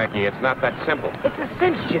 Forget it, Mickey. It's not that simple. It's a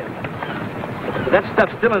cinch, Jim. If that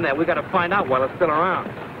stuff's still in there, we gotta find out while it's still around.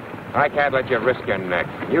 I can't let you risk your neck.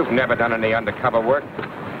 You've never done any undercover work.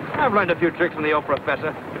 I've learned a few tricks from the old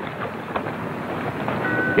professor.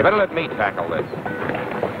 You better let me tackle this.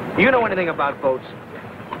 Do you know anything about boats?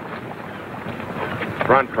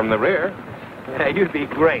 Front from the rear. Yeah, you'd be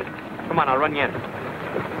great. Come on, I'll run you in.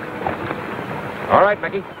 All right,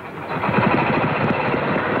 Mickey.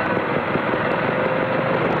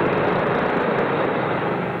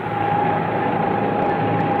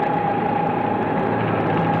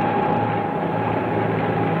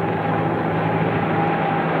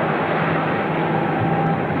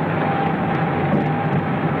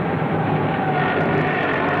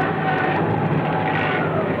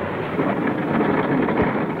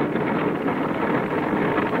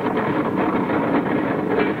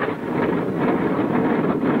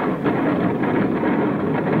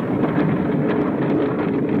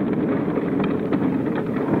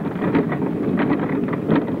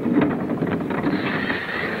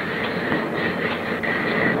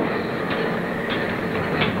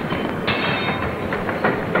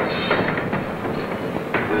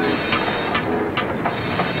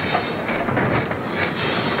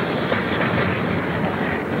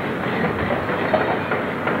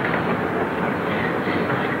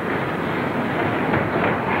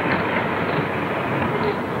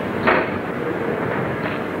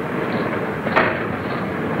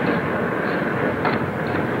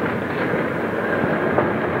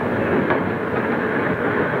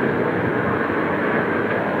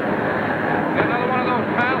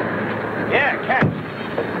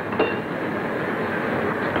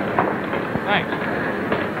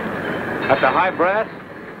 the high brass?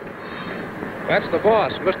 That's the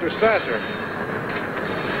boss, Mr. Stasser.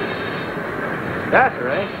 Stasser,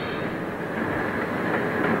 eh?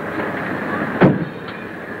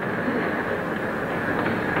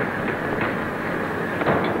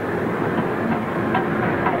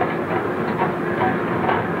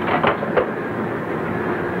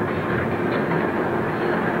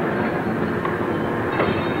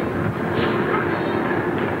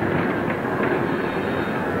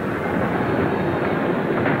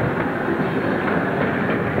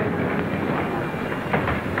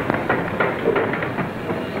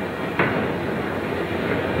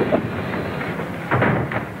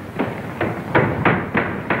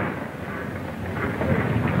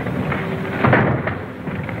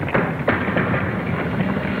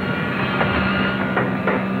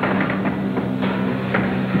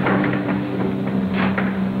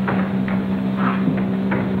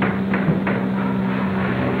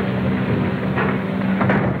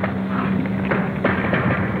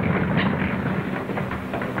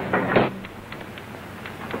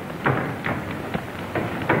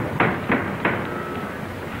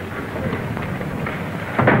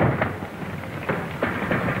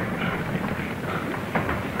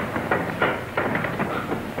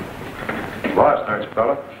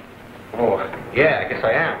 Yeah, I guess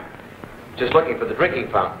I am. Just looking for the drinking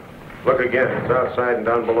fountain. Look again. It's outside and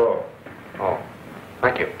down below. Oh,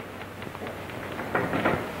 thank you.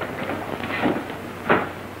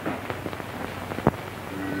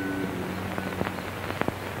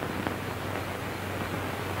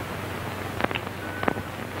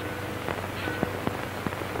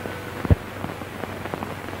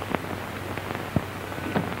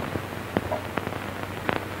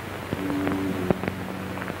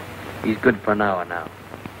 He's good for an hour now.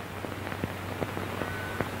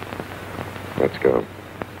 Let's go.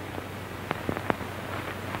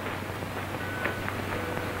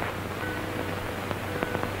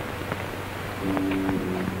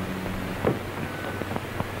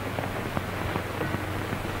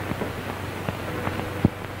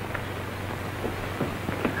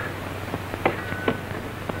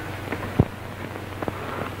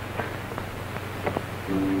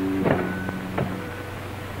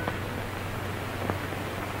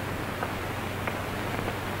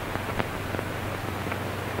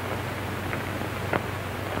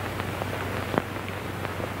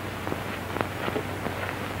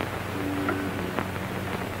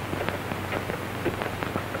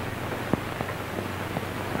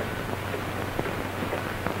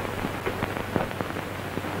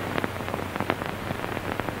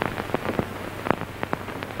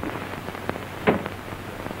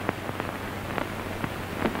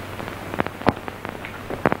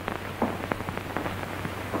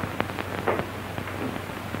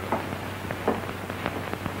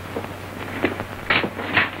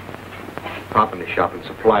 Pop in the shop and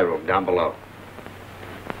supply room down below.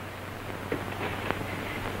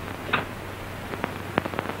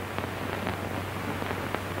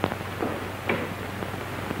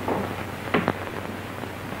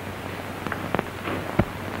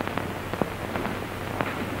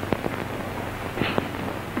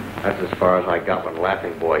 That's as far as I got when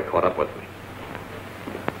Laughing Boy caught up with me.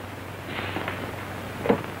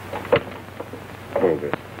 Hold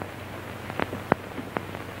this.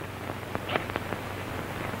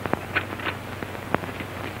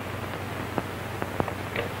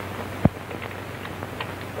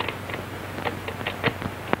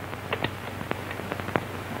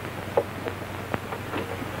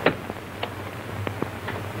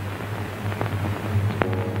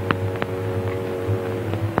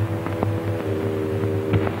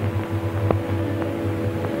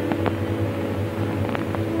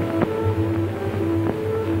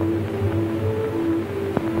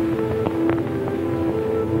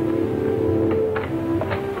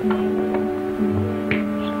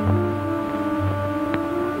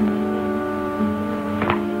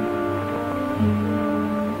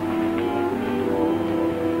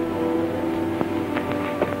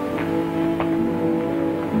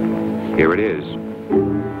 Here it is.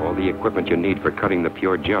 All the equipment you need for cutting the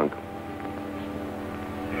pure junk.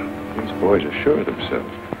 These boys are sure of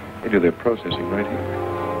themselves. They do their processing right here.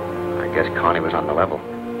 I guess Connie was on the level.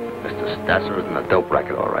 Mr. Stasser is in the dope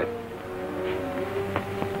racket, all right.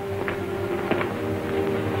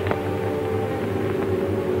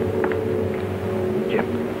 Jim.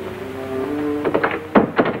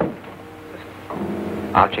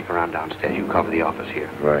 I'll check around downstairs. You cover the office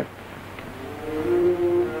here. Right.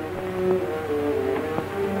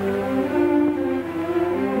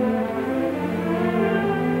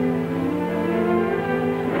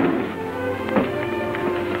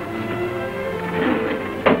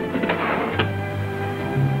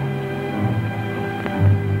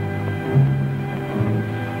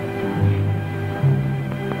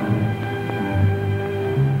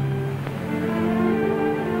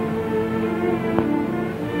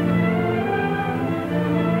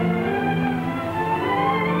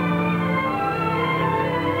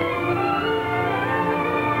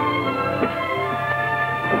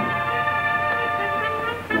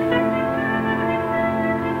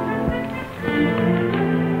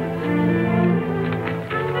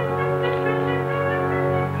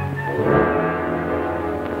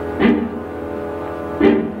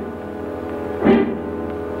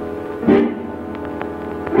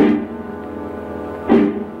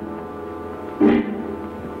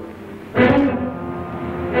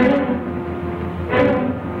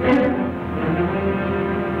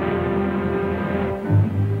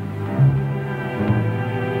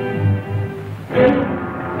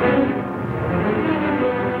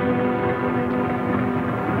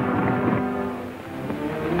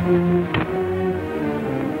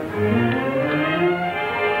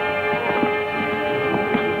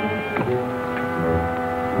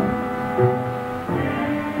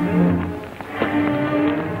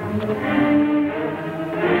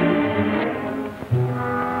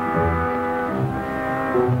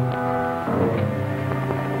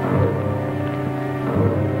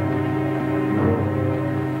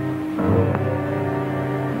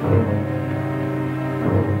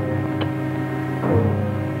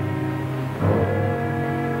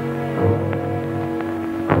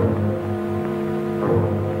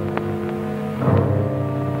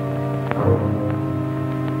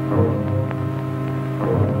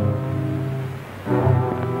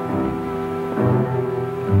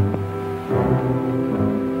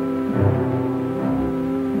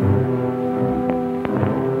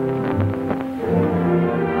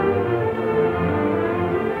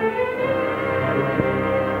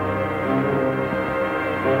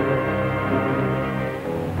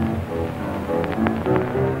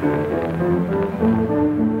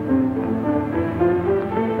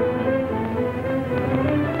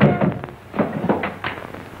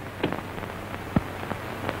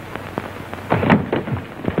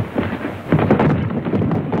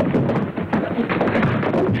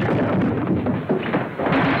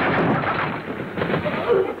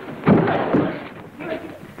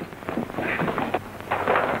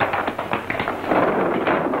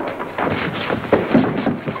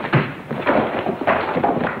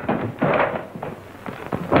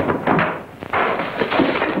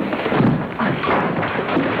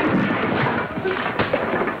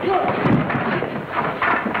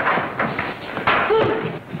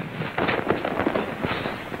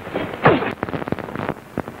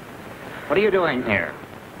 are you doing here?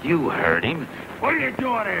 You heard him. What are you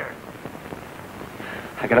doing here?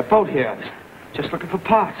 I got a boat here. Just looking for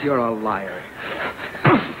parts. You're a liar.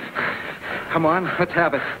 Come on, let's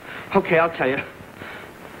have it. Okay, I'll tell you.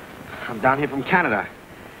 I'm down here from Canada.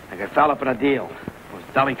 I got fouled up in a deal. It was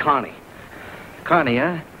Dolly Carney. Carney,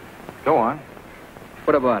 huh? Go on.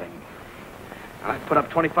 What about him? I put up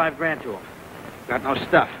 25 grand to him. Got no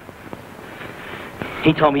stuff.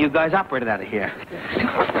 He told me you guys operated out of here.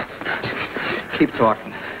 Keep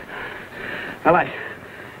talking. Well, I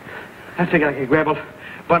figured I could grab a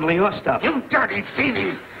bundle of your stuff. You dirty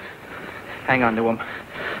thieving! Hang on to him.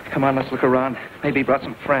 Come on, let's look around. Maybe he brought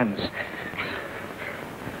some friends.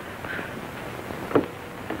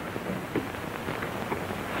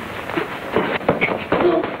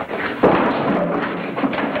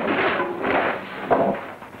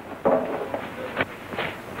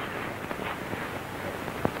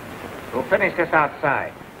 We'll finish this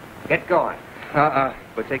outside. Get going.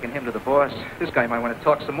 We're taking him to the boss. This guy might want to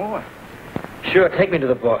talk some more. Sure, take me to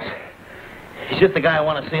the boss. He's just the guy I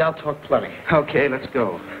want to see. I'll talk plenty. Okay, let's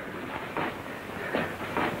go.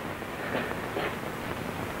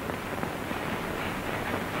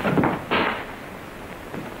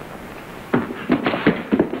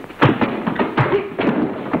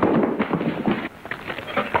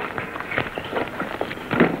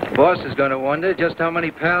 The boss is going to wonder just how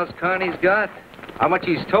many pals Carney's got, how much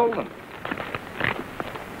he's told them.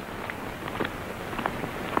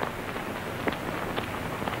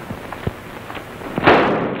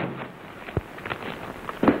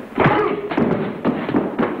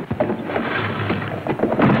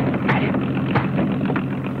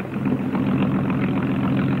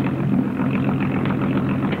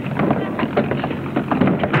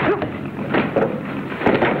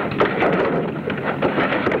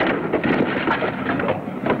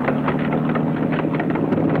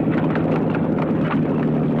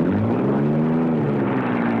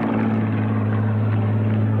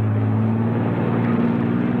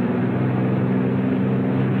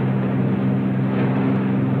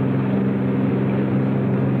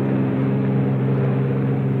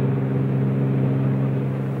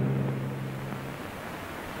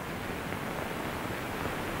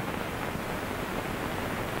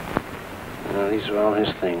 These are all his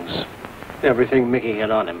things. Everything Mickey had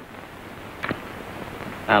on him.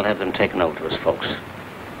 I'll have them taken over to his folks.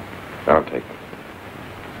 I'll take them.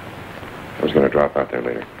 I was going to drop out there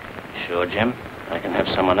later. Sure, Jim. I can have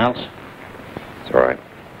someone else. It's all right.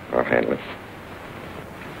 I'll handle it.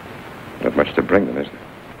 Not much to bring them, is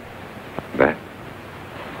there? That.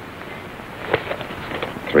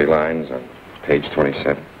 3 lines on page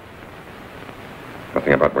 27.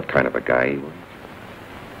 Nothing about what kind of a guy he was.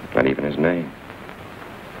 Not even his name.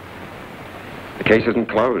 The case isn't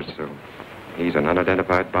closed, so he's an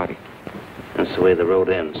unidentified body. That's the way the road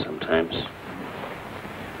ends sometimes.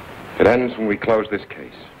 It ends when we close this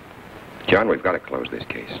case. John, we've got to close this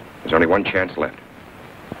case. There's only one chance left.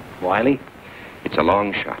 Wiley? It's a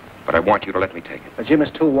long shot, but I want you to let me take it. But Jim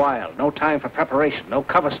is too wild. No time for preparation. No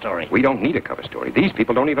cover story. We don't need a cover story. These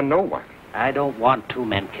people don't even know Wiley. I don't want 2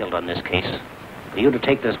 men killed on this case. For you to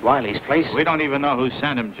take this Wiley's place... We don't even know who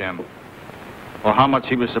sent him, Jim. Or how much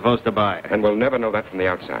he was supposed to buy. And we'll never know that from the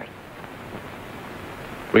outside.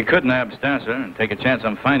 We could nab Stasser and take a chance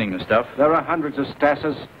on finding the stuff. There are hundreds of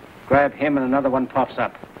Stassers. Grab him and another one pops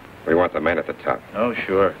up. We want the man at the top. Oh,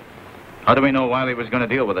 sure. How do we know Wiley was going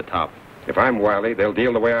to deal with the top? If I'm Wiley, they'll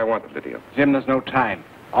deal the way I want them to deal. Jim, there's no time.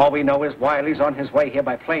 All we know is Wiley's on his way here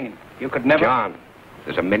by plane. You could never... John,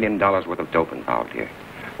 there's $1 million worth of dope involved here.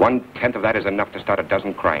 1/10 of that is enough to start a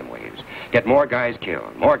dozen crime waves. Get more guys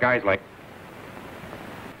killed. More guys like...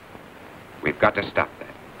 We've got to stop that.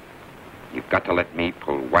 You've got to let me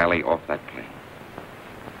pull Wiley off that plane.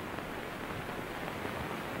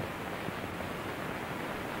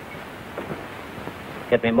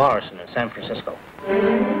 Get me Morrison in San Francisco.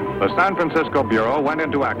 The San Francisco Bureau went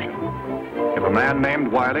into action. If a man named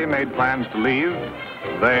Wiley made plans to leave,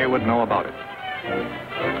 they would know about it.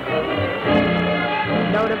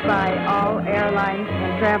 Notify all airlines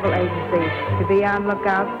and travel agencies to be on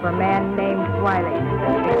lookout for a man named Wiley.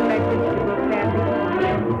 Expected to book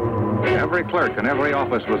passage. Every clerk in every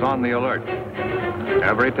office was on the alert.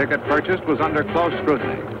 Every ticket purchased was under close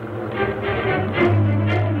scrutiny.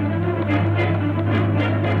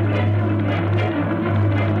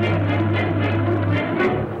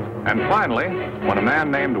 And finally, when a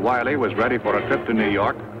man named Wiley was ready for a trip to New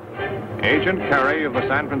York, Agent Carey of the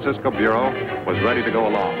San Francisco Bureau was ready to go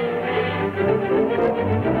along.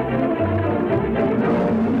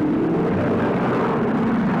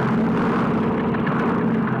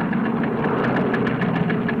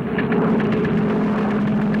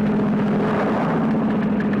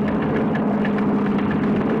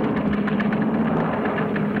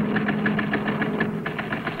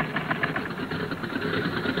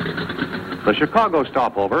 The Chicago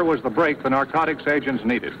stopover was the break the narcotics agents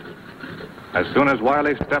needed. As soon as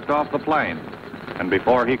Wiley stepped off the plane, and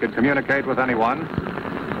before he could communicate with anyone,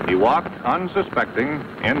 he walked, unsuspecting,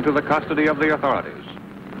 into the custody of the authorities,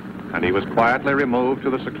 and he was quietly removed to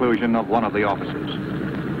the seclusion of one of the offices.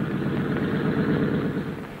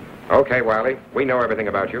 Okay, Wiley, we know everything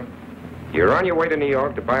about you. You're on your way to New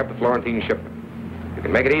York to buy up the Florentine shipment. You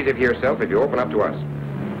can make it easy for yourself if you open up to us.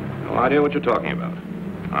 No idea what you're talking about.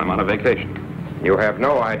 I'm on a vacation. You have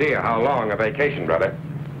no idea how long a vacation, brother.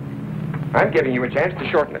 I'm giving you a chance to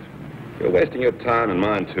shorten it. You're wasting your time and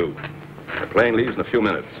mine, too. The plane leaves in a few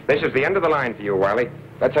minutes. This is the end of the line for you, Wiley.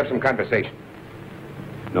 Let's have some conversation.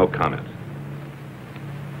 No comment.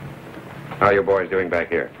 How are you boys doing back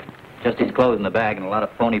here? Just his clothes in the bag and a lot of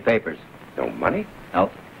phony papers. No money? No.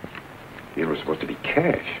 These were supposed to be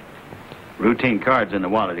cash. Routine cards in the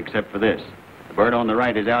wallet, except for this. The bird on the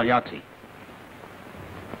right is Al Yahtzee.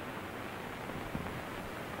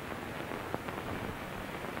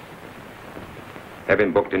 Have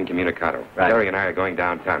him booked incommunicado. Right. Jerry and I are going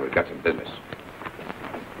downtown. We've got some business.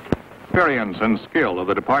 Experience and skill of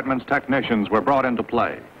the department's technicians were brought into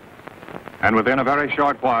play. And within a very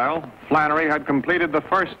short while, Flannery had completed the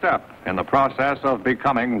first step in the process of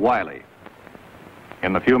becoming Wiley.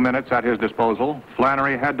 In the few minutes at his disposal,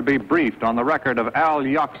 Flannery had to be briefed on the record of Al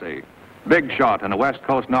Yahtzee, big shot in the West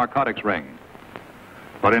Coast narcotics ring.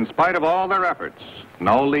 But in spite of all their efforts,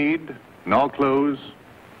 no lead, no clues,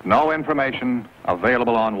 no information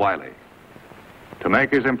available on Wiley. To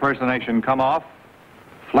make his impersonation come off,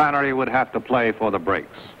 Flannery would have to play for the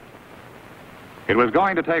breaks. It was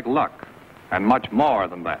going to take luck, and much more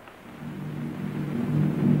than that.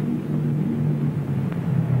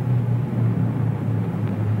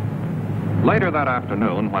 Later that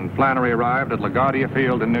afternoon, when Flannery arrived at LaGuardia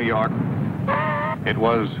Field in New York, it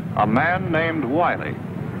was a man named Wiley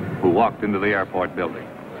who walked into the airport building.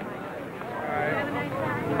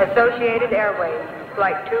 Associated Airways,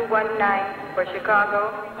 Flight 219 for Chicago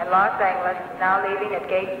and Los Angeles, now leaving at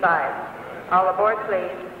Gate 5. All aboard, please.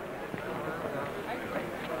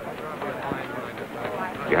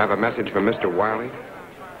 You have a message from Mr. Wiley?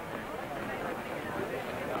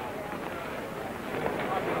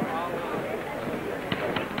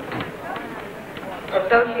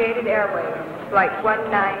 Associated Airways, Flight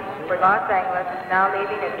 19 for Los Angeles, now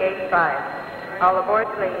leaving at Gate 5. All aboard,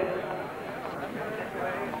 please.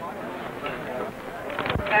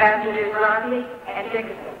 Passengers Rodney and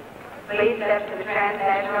Dickinson, please step to the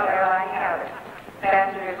transnational airline cabin.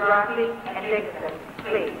 Passengers Rodney and Dickinson,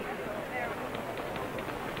 please.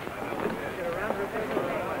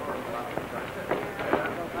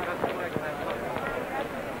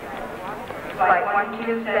 Flight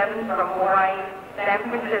 127 from Hawaii, San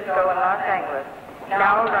Francisco, and Los Angeles,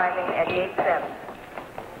 now arriving at Gate 7.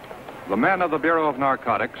 The men of the Bureau of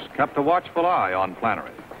Narcotics kept a watchful eye on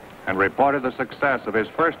Flannery and reported the success of his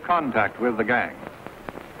first contact with the gang.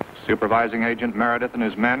 Supervising Agent Meredith and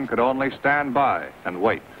his men could only stand by and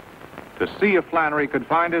wait to see if Flannery could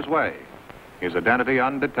find his way, his identity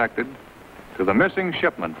undetected, to the missing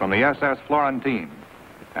shipment from the SS Florentine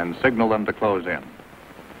and signal them to close in.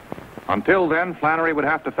 Until then, Flannery would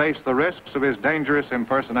have to face the risks of his dangerous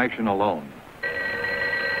impersonation alone.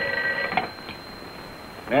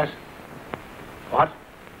 Yes? What?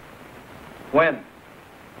 When?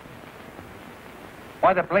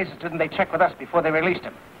 Why the blazes didn't they check with us before they released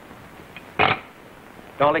him?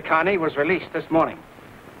 Dolly Carney was released this morning.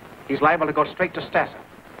 He's liable to go straight to Stassa.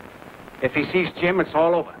 If he sees Jim, it's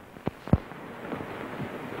all over.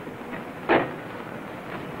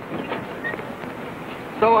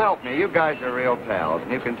 So help me, you guys are real pals,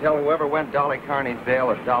 and you can tell whoever went Dolly Carney's bail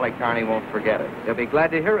that Dolly Carney won't forget it. They'll be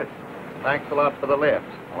glad to hear it. Thanks a lot for the lift.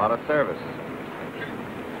 A lot of service.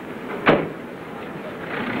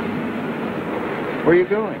 Where are you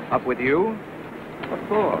going? Up with you? What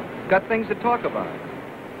for? Got things to talk about.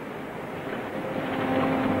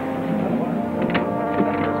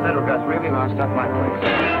 This little gut's really lost up my place.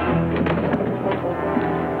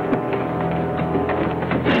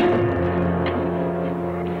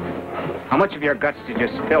 How much of your guts did you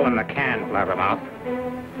spill in the can, Blabbermouth?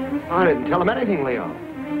 I didn't tell him anything, Leo.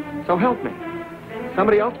 So help me.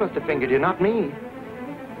 Somebody else must have fingered you, not me.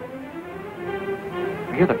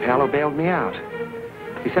 You're the pal who bailed me out.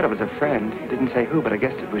 He said it was a friend. He didn't say who, but I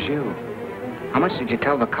guessed it was you. How much did you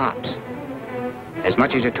tell the cops? As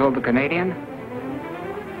much as you told the Canadian?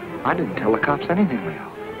 I didn't tell the cops anything, Leo.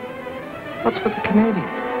 What's with the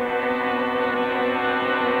Canadian?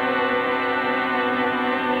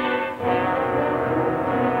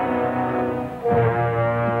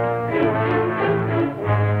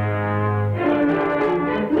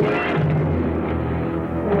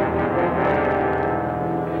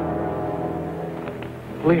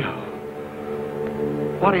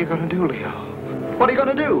 What are you going to do, Leo? What are you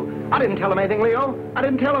going to do? I didn't tell him anything, Leo. I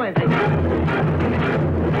didn't tell him anything.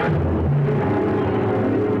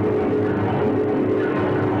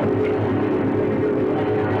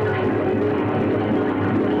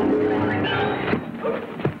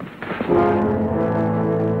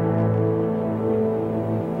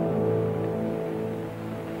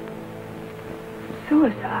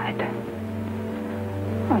 Suicide?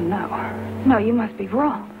 Oh, no. No, you must be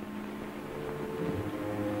wrong.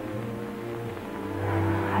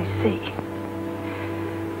 I see.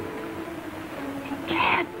 It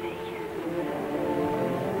can't be.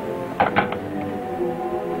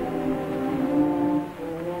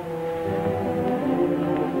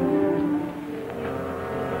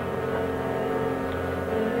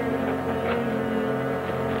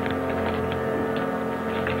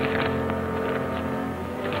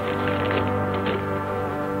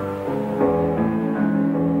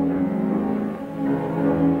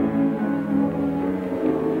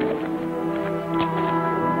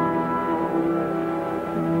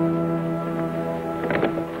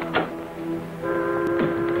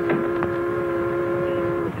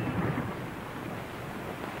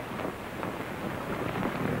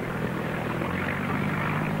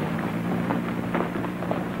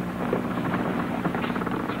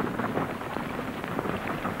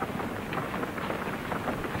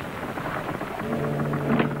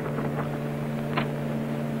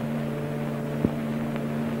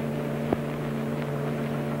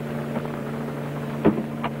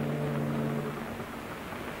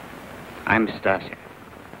 I'm Stasia.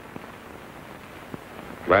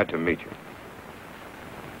 Glad to meet you.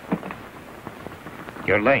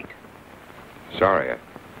 You're late. Sorry, I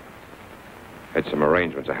had some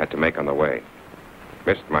arrangements I had to make on the way.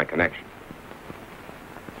 Missed my connection.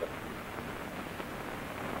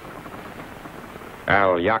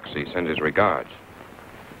 Al Yaxi sends his regards.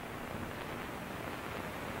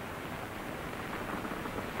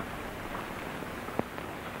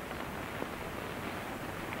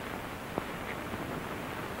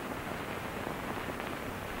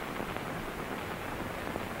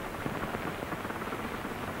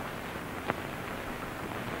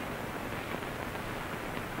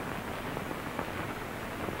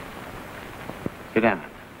 Sit down,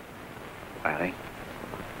 Wiley.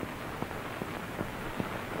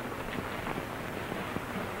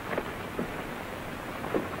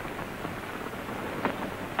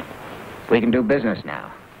 We can do business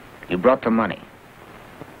now. You brought the money.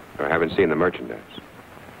 I haven't seen the merchandise.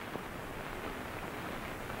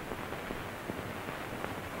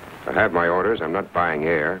 I have my orders. I'm not buying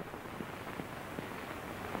air.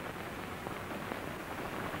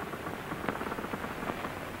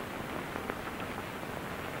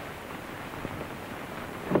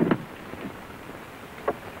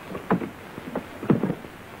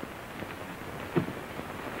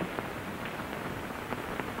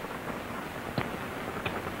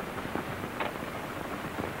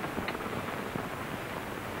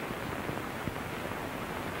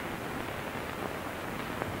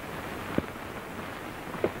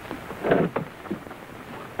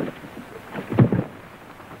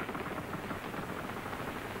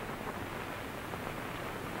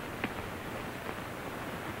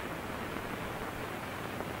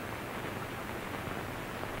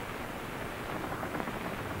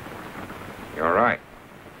 You're right.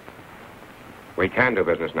 We can do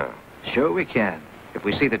business now. Sure we can, if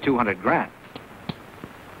we see the 200 grand.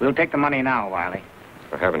 We'll take the money now, Wiley.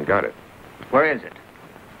 I haven't got it. Where is it?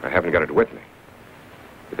 I haven't got it with me.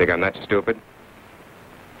 You think I'm that stupid?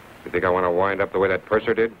 You think I want to wind up the way that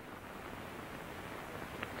purser did?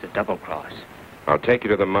 It's a double cross. I'll take you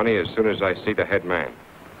to the money as soon as I see the head man.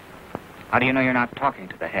 How do you know you're not talking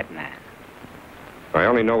to the head man? I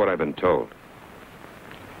only know what I've been told.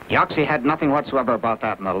 Yaxi had nothing whatsoever about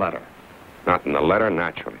that in the letter. Not in the letter,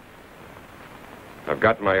 naturally. I've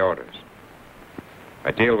got my orders.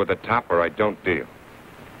 I deal with the top or I don't deal.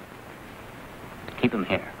 Keep him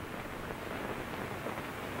here.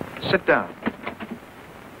 Sit down.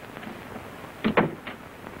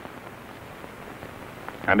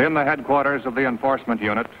 And in the headquarters of the enforcement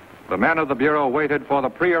unit, the men of the Bureau waited for the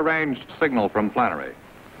prearranged signal from Flannery.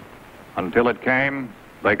 Until it came,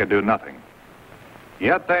 they could do nothing.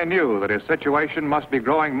 Yet they knew that his situation must be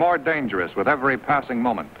growing more dangerous with every passing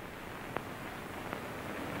moment.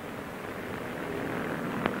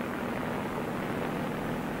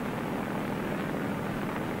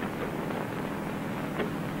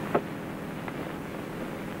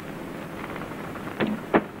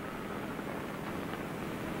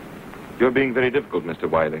 You're being very difficult, Mr.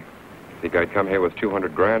 Wiley. Think I'd come here with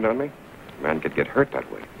 200 grand on me? A man could get hurt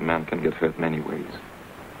that way. A man can get hurt many ways.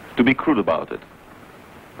 To be crude about it,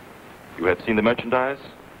 you have seen the merchandise.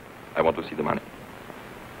 I want to see the money.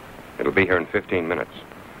 It'll be here in 15 minutes,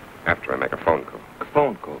 after I make a phone call. A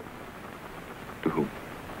phone call? To whom?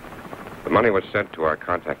 The money was sent to our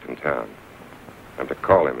contact in town. I'm to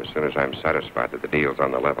call him as soon as I'm satisfied that the deal's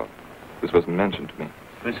on the level. This wasn't mentioned to me.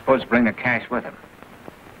 We're supposed to bring the cash with him.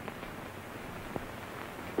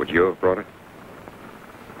 Would you have brought it?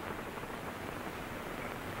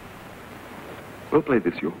 We'll play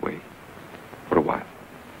this your way for a while.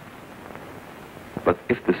 But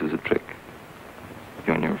if this is a trick,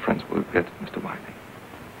 you and your friends will regret it, Mr. Wiley.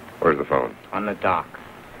 Where's the phone? On the dock.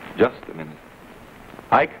 Just a minute.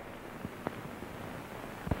 Ike?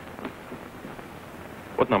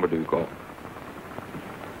 What number do you call?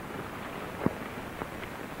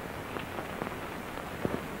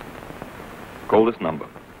 Call this number.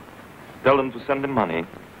 Tell them to send the money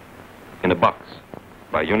in a box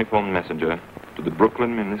by uniformed messenger to the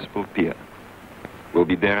Brooklyn Municipal Pier. We'll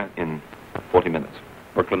be there in 40 minutes.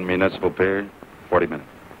 Brooklyn Municipal Pier, 40 minutes.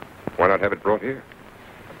 Why not have it brought here?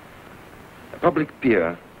 A public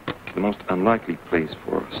pier is the most unlikely place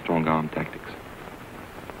for strong-arm tactics.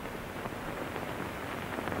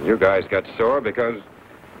 You guys got sore because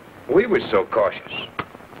we were so cautious.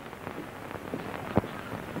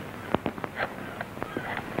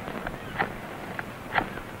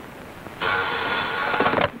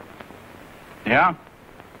 Yeah?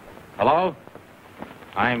 Hello?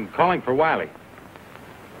 I'm calling for Wiley.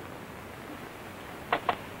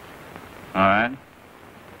 All right.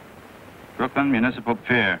 Brooklyn Municipal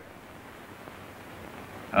Pier.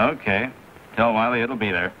 Okay. Tell Wiley it'll be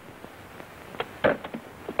there.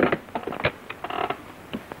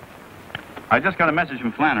 I just got a message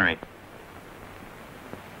from Flannery.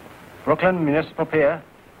 Brooklyn Municipal Pier,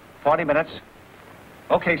 40 minutes.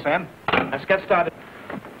 Okay, Sam. Let's get started.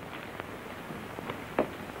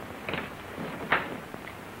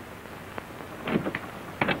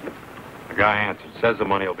 The guy answered. Says the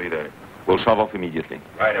money will be there. We'll shove off immediately.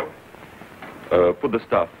 Right away. Put the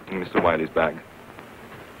stuff in Mr. Wiley's bag.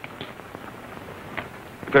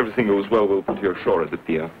 If everything goes well, we'll put you ashore at the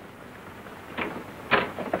pier.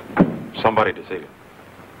 Somebody to see you.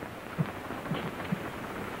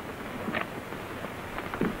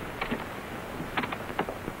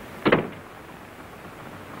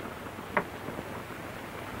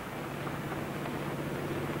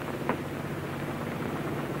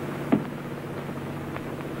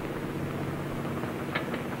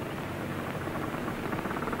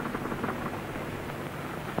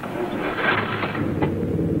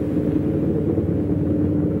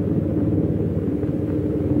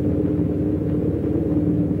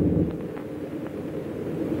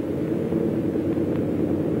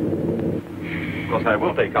 I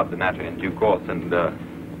will take up the matter in due course and,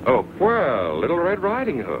 Oh, well, Little Red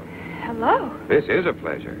Riding Hood. Hello. This is a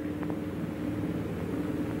pleasure.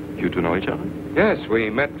 You two know each other? Yes, we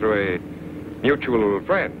met through a mutual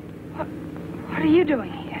friend. What are you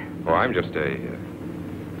doing here? Oh, I'm just a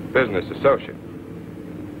business associate.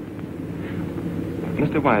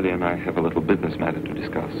 Mr. Wiley and I have a little business matter to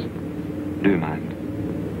discuss. Do you mind?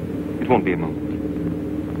 It won't be a moment.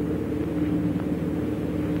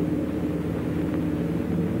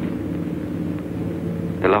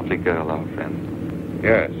 A lovely girl, our friend.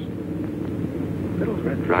 Yes. Little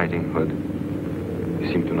Red Riding Hood.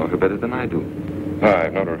 You seem to know her better than I do.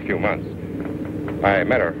 I've known her a few months. I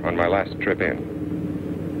met her on my last trip in.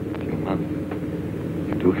 A few months?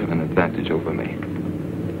 You do have an advantage over me.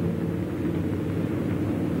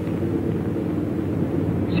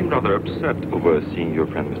 You seem rather upset over seeing your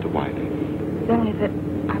friend, Mr. Wiley. It's only that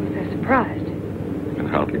I'm so surprised. I can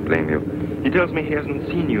hardly blame you. He tells me he hasn't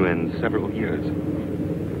seen you in several years.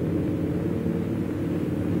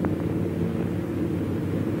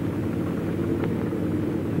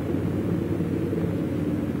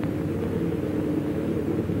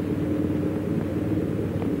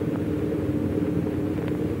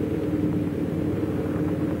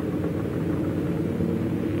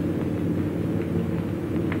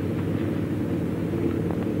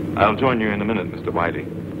 I'll join you in a minute, Mr. Wiley.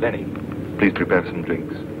 Lenny, please prepare some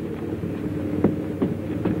drinks.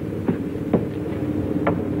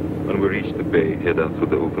 When we reach the bay, head out to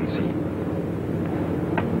the open sea.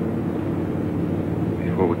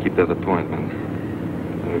 Before we keep that appointment,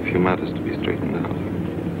 there are a few matters to be straightened out.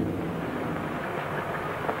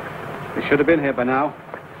 We should have been here by now.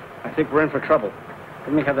 I think we're in for trouble.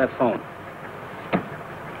 Let me have that phone.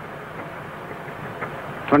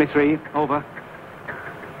 23, over.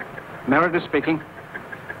 Meredith speaking.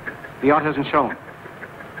 The yacht hasn't shown.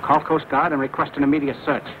 Call Coast Guard and request an immediate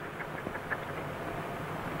search.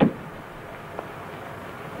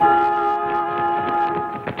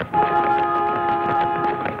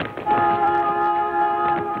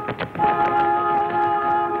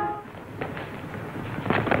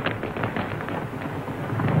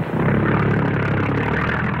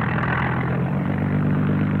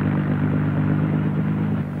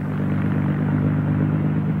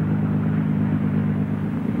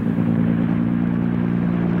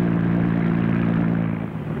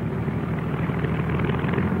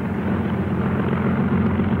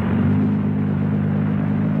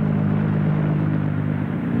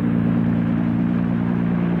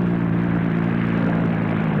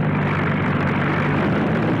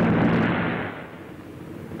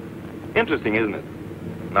 Interesting, isn't it?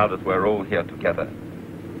 Now that we're all here together,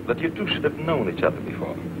 that you two should have known each other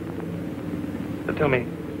before. But tell me,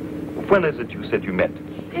 when is it you said you met?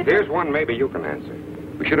 Here's one maybe you can answer.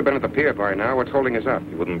 We should have been at the pier by now. What's holding us up?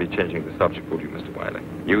 You wouldn't be changing the subject, would you, Mr. Wiley?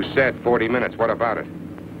 You said 40 minutes. What about it?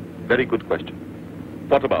 Very good question.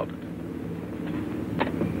 What about it?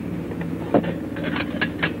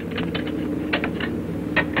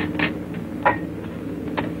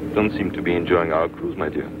 Don't seem to be enjoying our cruise, my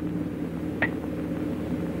dear.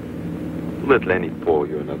 Let Lenny pour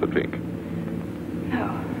you another drink.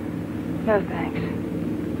 No, thanks.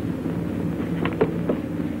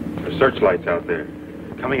 There's searchlights out there.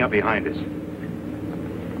 Coming up behind us.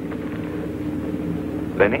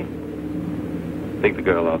 Lenny, take the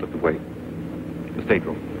girl out of the way. The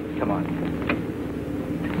stateroom. Come on.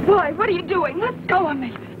 Why? What are you doing? Let go of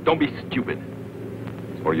me. Don't be stupid.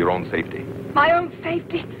 It's for your own safety. My own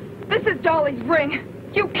safety? This is Dolly's ring.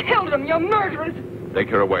 You killed him. You're murderers. Take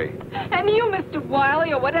her away. And you, Mr.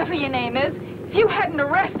 Wiley, or whatever your name is, if you hadn't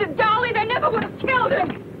arrested Dolly, they never would have killed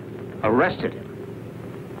him. Arrested him?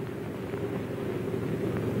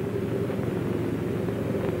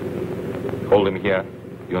 Hold him here.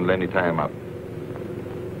 You and Lenny tie him up.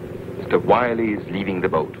 Mr. Wiley is leaving the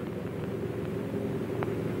boat.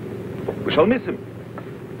 We shall miss him,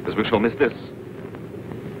 as we shall miss this.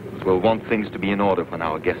 Because we'll want things to be in order when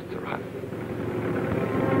our guests arrive.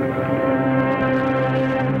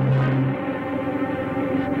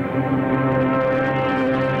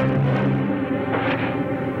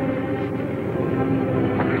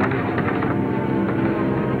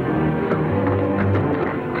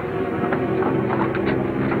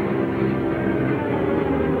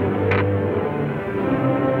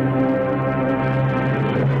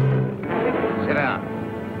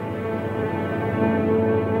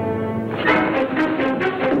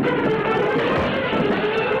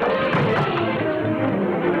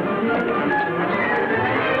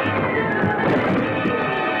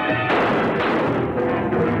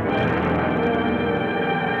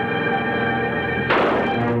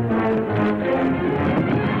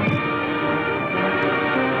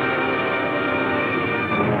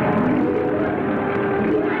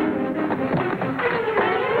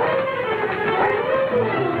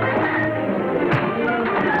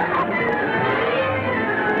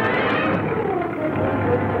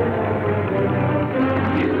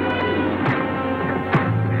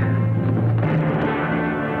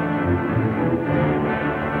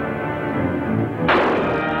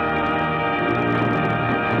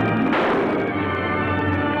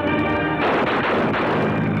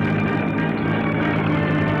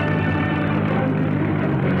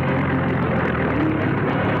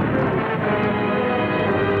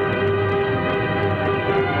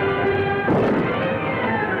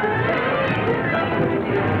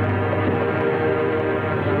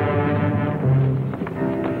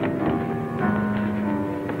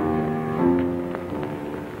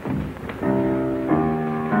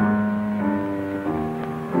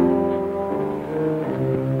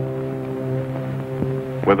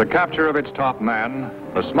 With the capture of its top man,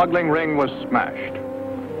 the smuggling ring was smashed.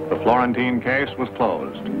 The Florentine case was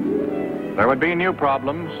closed. There would be new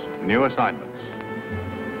problems, new assignments.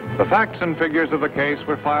 The facts and figures of the case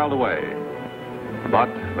were filed away. But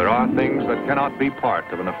there are things that cannot be part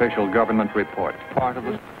of an official government report. Part of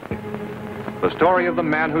the story of the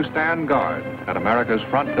men who stand guard at America's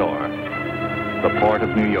front door, the port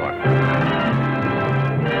of New York.